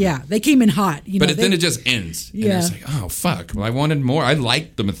underrated movie. Yeah, they came in hot. You know, But then it just ends. And Yeah. it's like, oh, fuck. Well, I wanted more. I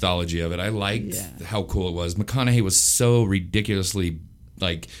liked the mythology of it. I liked how cool it was. McConaughey was so ridiculously,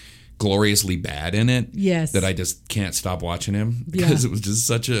 like, gloriously bad in it. Yes. That I just can't stop watching him. Because it was just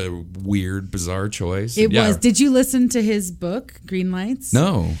such a weird, bizarre choice. It Yeah. was. Did you listen to his book, Green Lights?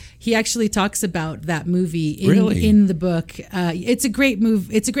 No. He actually talks about that movie Really? in the book. It's a great move.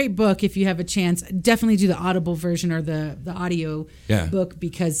 It's a great book if you have a chance. Definitely do the Audible version or the audio book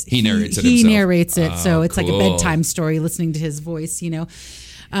because He narrates it He himself. narrates it, so it's like a cool. bedtime story listening to his voice, you know.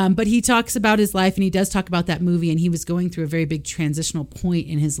 But he talks about his life, and he does talk about that movie, and he was going through a very big transitional point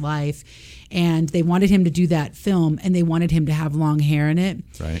in his life, and they wanted him to do that film, and they wanted him to have long hair in it.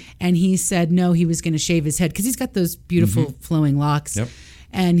 Right. And he said no, he was going to shave his head because he's got those beautiful flowing locks. Yep.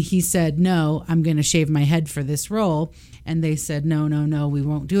 And he said, no, I'm going to shave my head for this role. And they said, no, we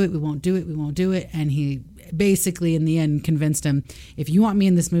won't do it. We won't do it. We won't do it. And he basically, in the end, convinced him, if you want me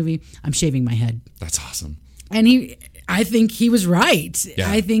in this movie, I'm shaving my head. That's awesome. And I think he was right. Yeah.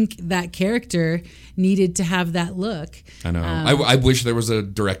 I think that character needed to have that look. I know. I wish there was a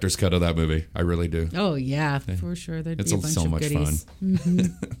director's cut of that movie. I really do. Oh, yeah, for sure. There'd It's be a bunch so of much goodies. fun.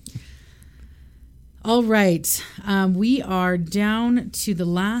 Mm-hmm. All right. We are down to the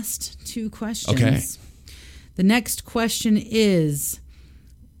last two questions. Okay. The next question is,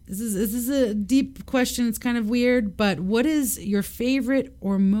 this is a deep question. It's kind of weird, but what is your favorite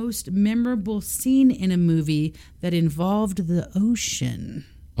or most memorable scene in a movie that involved the ocean?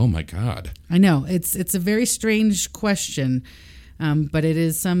 Oh my God. I know it's a very strange question, but it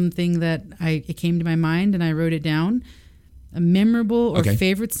is something that it came to my mind and I wrote it down. A memorable or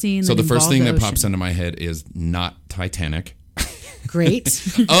favorite scene. So that the first thing that ocean. pops into my head is not Titanic. Great.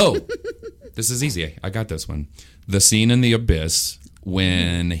 Oh, this is easy. I got this one. The scene in The Abyss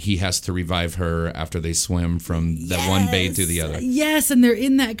when he has to revive her after they swim from that one bay to the other. Yes, and they're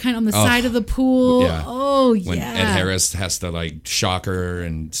in that kind of on the side of the pool. Yeah. Oh, When yeah. Ed Harris has to like shock her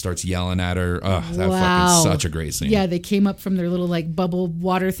and starts yelling at her. Oh, that Wow. fucking such a great scene. Yeah, they came up from their little like bubble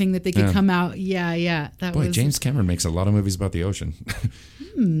water thing that they could come out. Yeah. That Boy, was James Cameron makes a lot of movies about the ocean.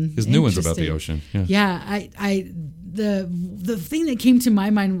 His new one's about the interesting. ocean. Yeah. Yeah, the thing that came to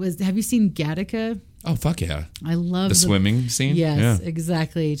my mind was, have you seen Gattaca? Oh, fuck yeah. I love The swimming scene? Yes, Yeah.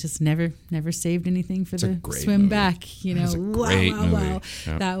 exactly. Just never saved anything for the great swim movie. back. You know, It's a great movie. wow.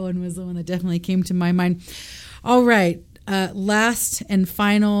 Yeah. That one was the one that definitely came to my mind. All right, last and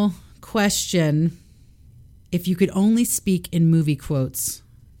final question. If you could only speak in movie quotes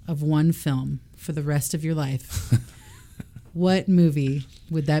of one film for the rest of your life, what movie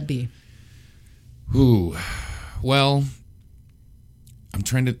would that be? Ooh. Well, I'm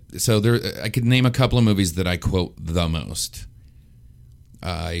trying to. So I could name a couple of movies that I quote the most.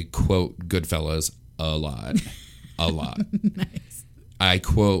 I quote Goodfellas a lot. Nice. I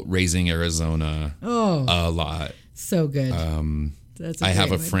quote Raising Arizona a lot. So good. That's I have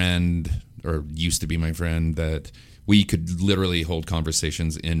a great one. friend, or used to be my friend, that we could literally hold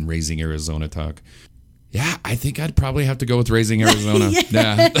conversations in Raising Arizona talk. Yeah, I think I'd probably have to go with Raising Arizona.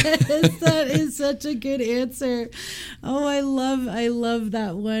 Yeah. That is such a good answer. Oh, I love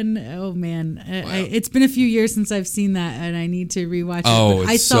that one. Oh man, it's been a few years since I've seen that, and I need to rewatch it. Oh,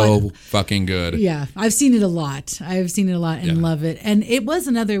 but it's so fucking good. Yeah, I've seen it a lot. And love it. And it was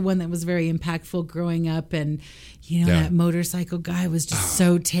another one that was very impactful growing up. And that motorcycle guy was just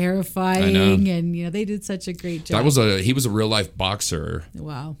so terrifying. I know. And they did such a great job. He was a real life boxer.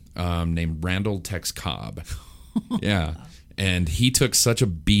 Wow. Named Randall Tex Cobb. Yeah. And he took such a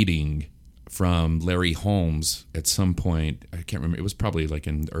beating from Larry Holmes at some point. I can't remember. It was probably like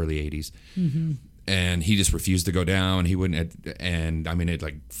in the early 80s. Mm-hmm. And he just refused to go down. He wouldn't. And I mean, it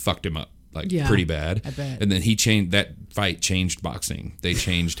like fucked him up pretty bad. I bet. And then that fight changed boxing. They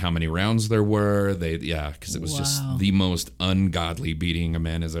changed how many rounds there were. Because it was just the most ungodly beating a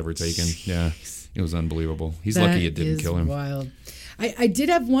man has ever taken. Jeez. Yeah. It was unbelievable. He's lucky it didn't kill him. Wild. I did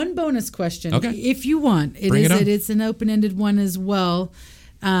have one bonus question. Okay. If you want. It's an open-ended one as well.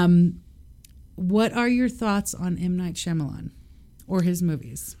 What are your thoughts on M. Night Shyamalan or his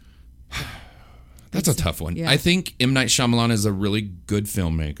movies? That's a tough one. Yeah. I think M. Night Shyamalan is a really good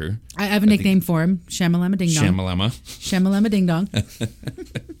filmmaker. I have a nickname for him. Shamalama Ding Dong. Shamalama. Shamalama Ding Dong.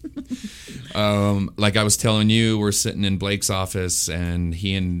 Like I was telling you, we're sitting in Blake's office, and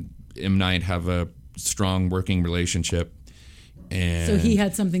he and M. Night have a strong working relationship. And So he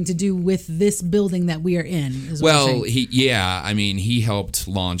had something to do with this building that we are in. He helped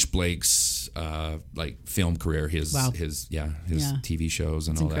launch Blake's film career, his TV shows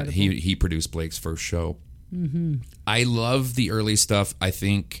and all incredible. that. He produced Blake's first show. Mm-hmm. I love the early stuff. I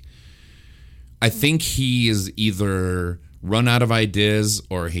think he is either run out of ideas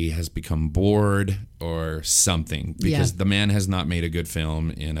or he has become bored or something, because the man has not made a good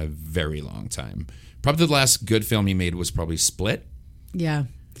film in a very long time. Probably the last good film he made was probably Split. Yeah.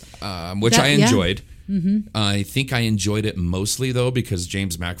 Which I enjoyed. Yeah. Mm-hmm. I think I enjoyed it mostly, though, because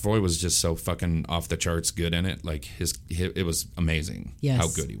James McAvoy was just so fucking off the charts good in it. Like, it was amazing how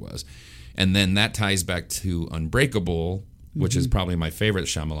good he was. And then that ties back to Unbreakable, which is probably my favorite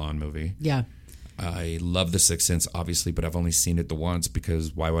Shyamalan movie. Yeah. I love The Sixth Sense, obviously, but I've only seen it the once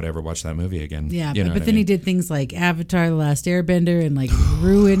because why would I ever watch that movie again? Yeah, You know but what I then he mean? did things like Avatar: The Last Airbender and like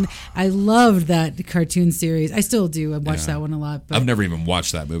Ruin. I loved that cartoon series. I still do. I watch that one a lot. But I've never even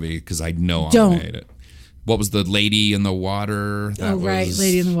watched that movie because I know I'm Don't. gonna hate it. What was the Lady in the Water? That right, was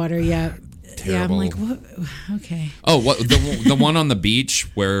Lady in the Water. Yeah, terrible. Yeah. I'm like, what? Okay. Oh, what the one on the beach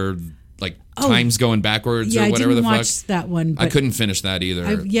where like time's going backwards Yeah, or I whatever didn't the watch fuck. that one. I But couldn't finish that either.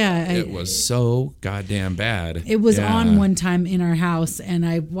 it was so goddamn bad. It was Yeah. on one time in our house, and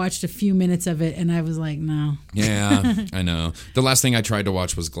I watched a few minutes of it, and I was like, no. Yeah, I know. The last thing I tried to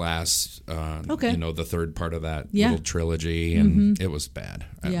watch was Glass. Okay. You know, the third part of that Yeah. little trilogy, and it was bad.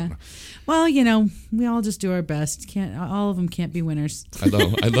 I don't know. Well, we all just do our best. Can't all of them can't be winners. I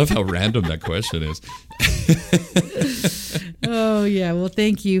love how random that question is. Oh yeah. Well,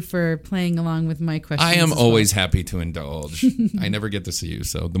 thank you for playing along with my questions. I am as always happy to indulge. I never get to see you,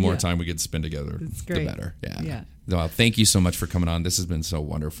 so the more Yeah. time we get to spend together, the great. better. Yeah. Yeah. Well, thank you so much for coming on. This has been so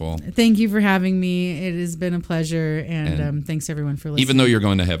wonderful. well. Thank you for having me. It has been a pleasure, and thanks everyone for listening. Even though you're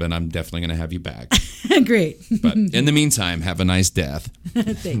going to heaven, I'm definitely going to have you back. Great. But in the meantime, have a nice death.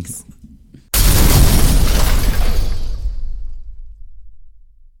 Thanks.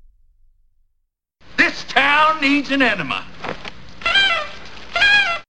 This town needs an enema.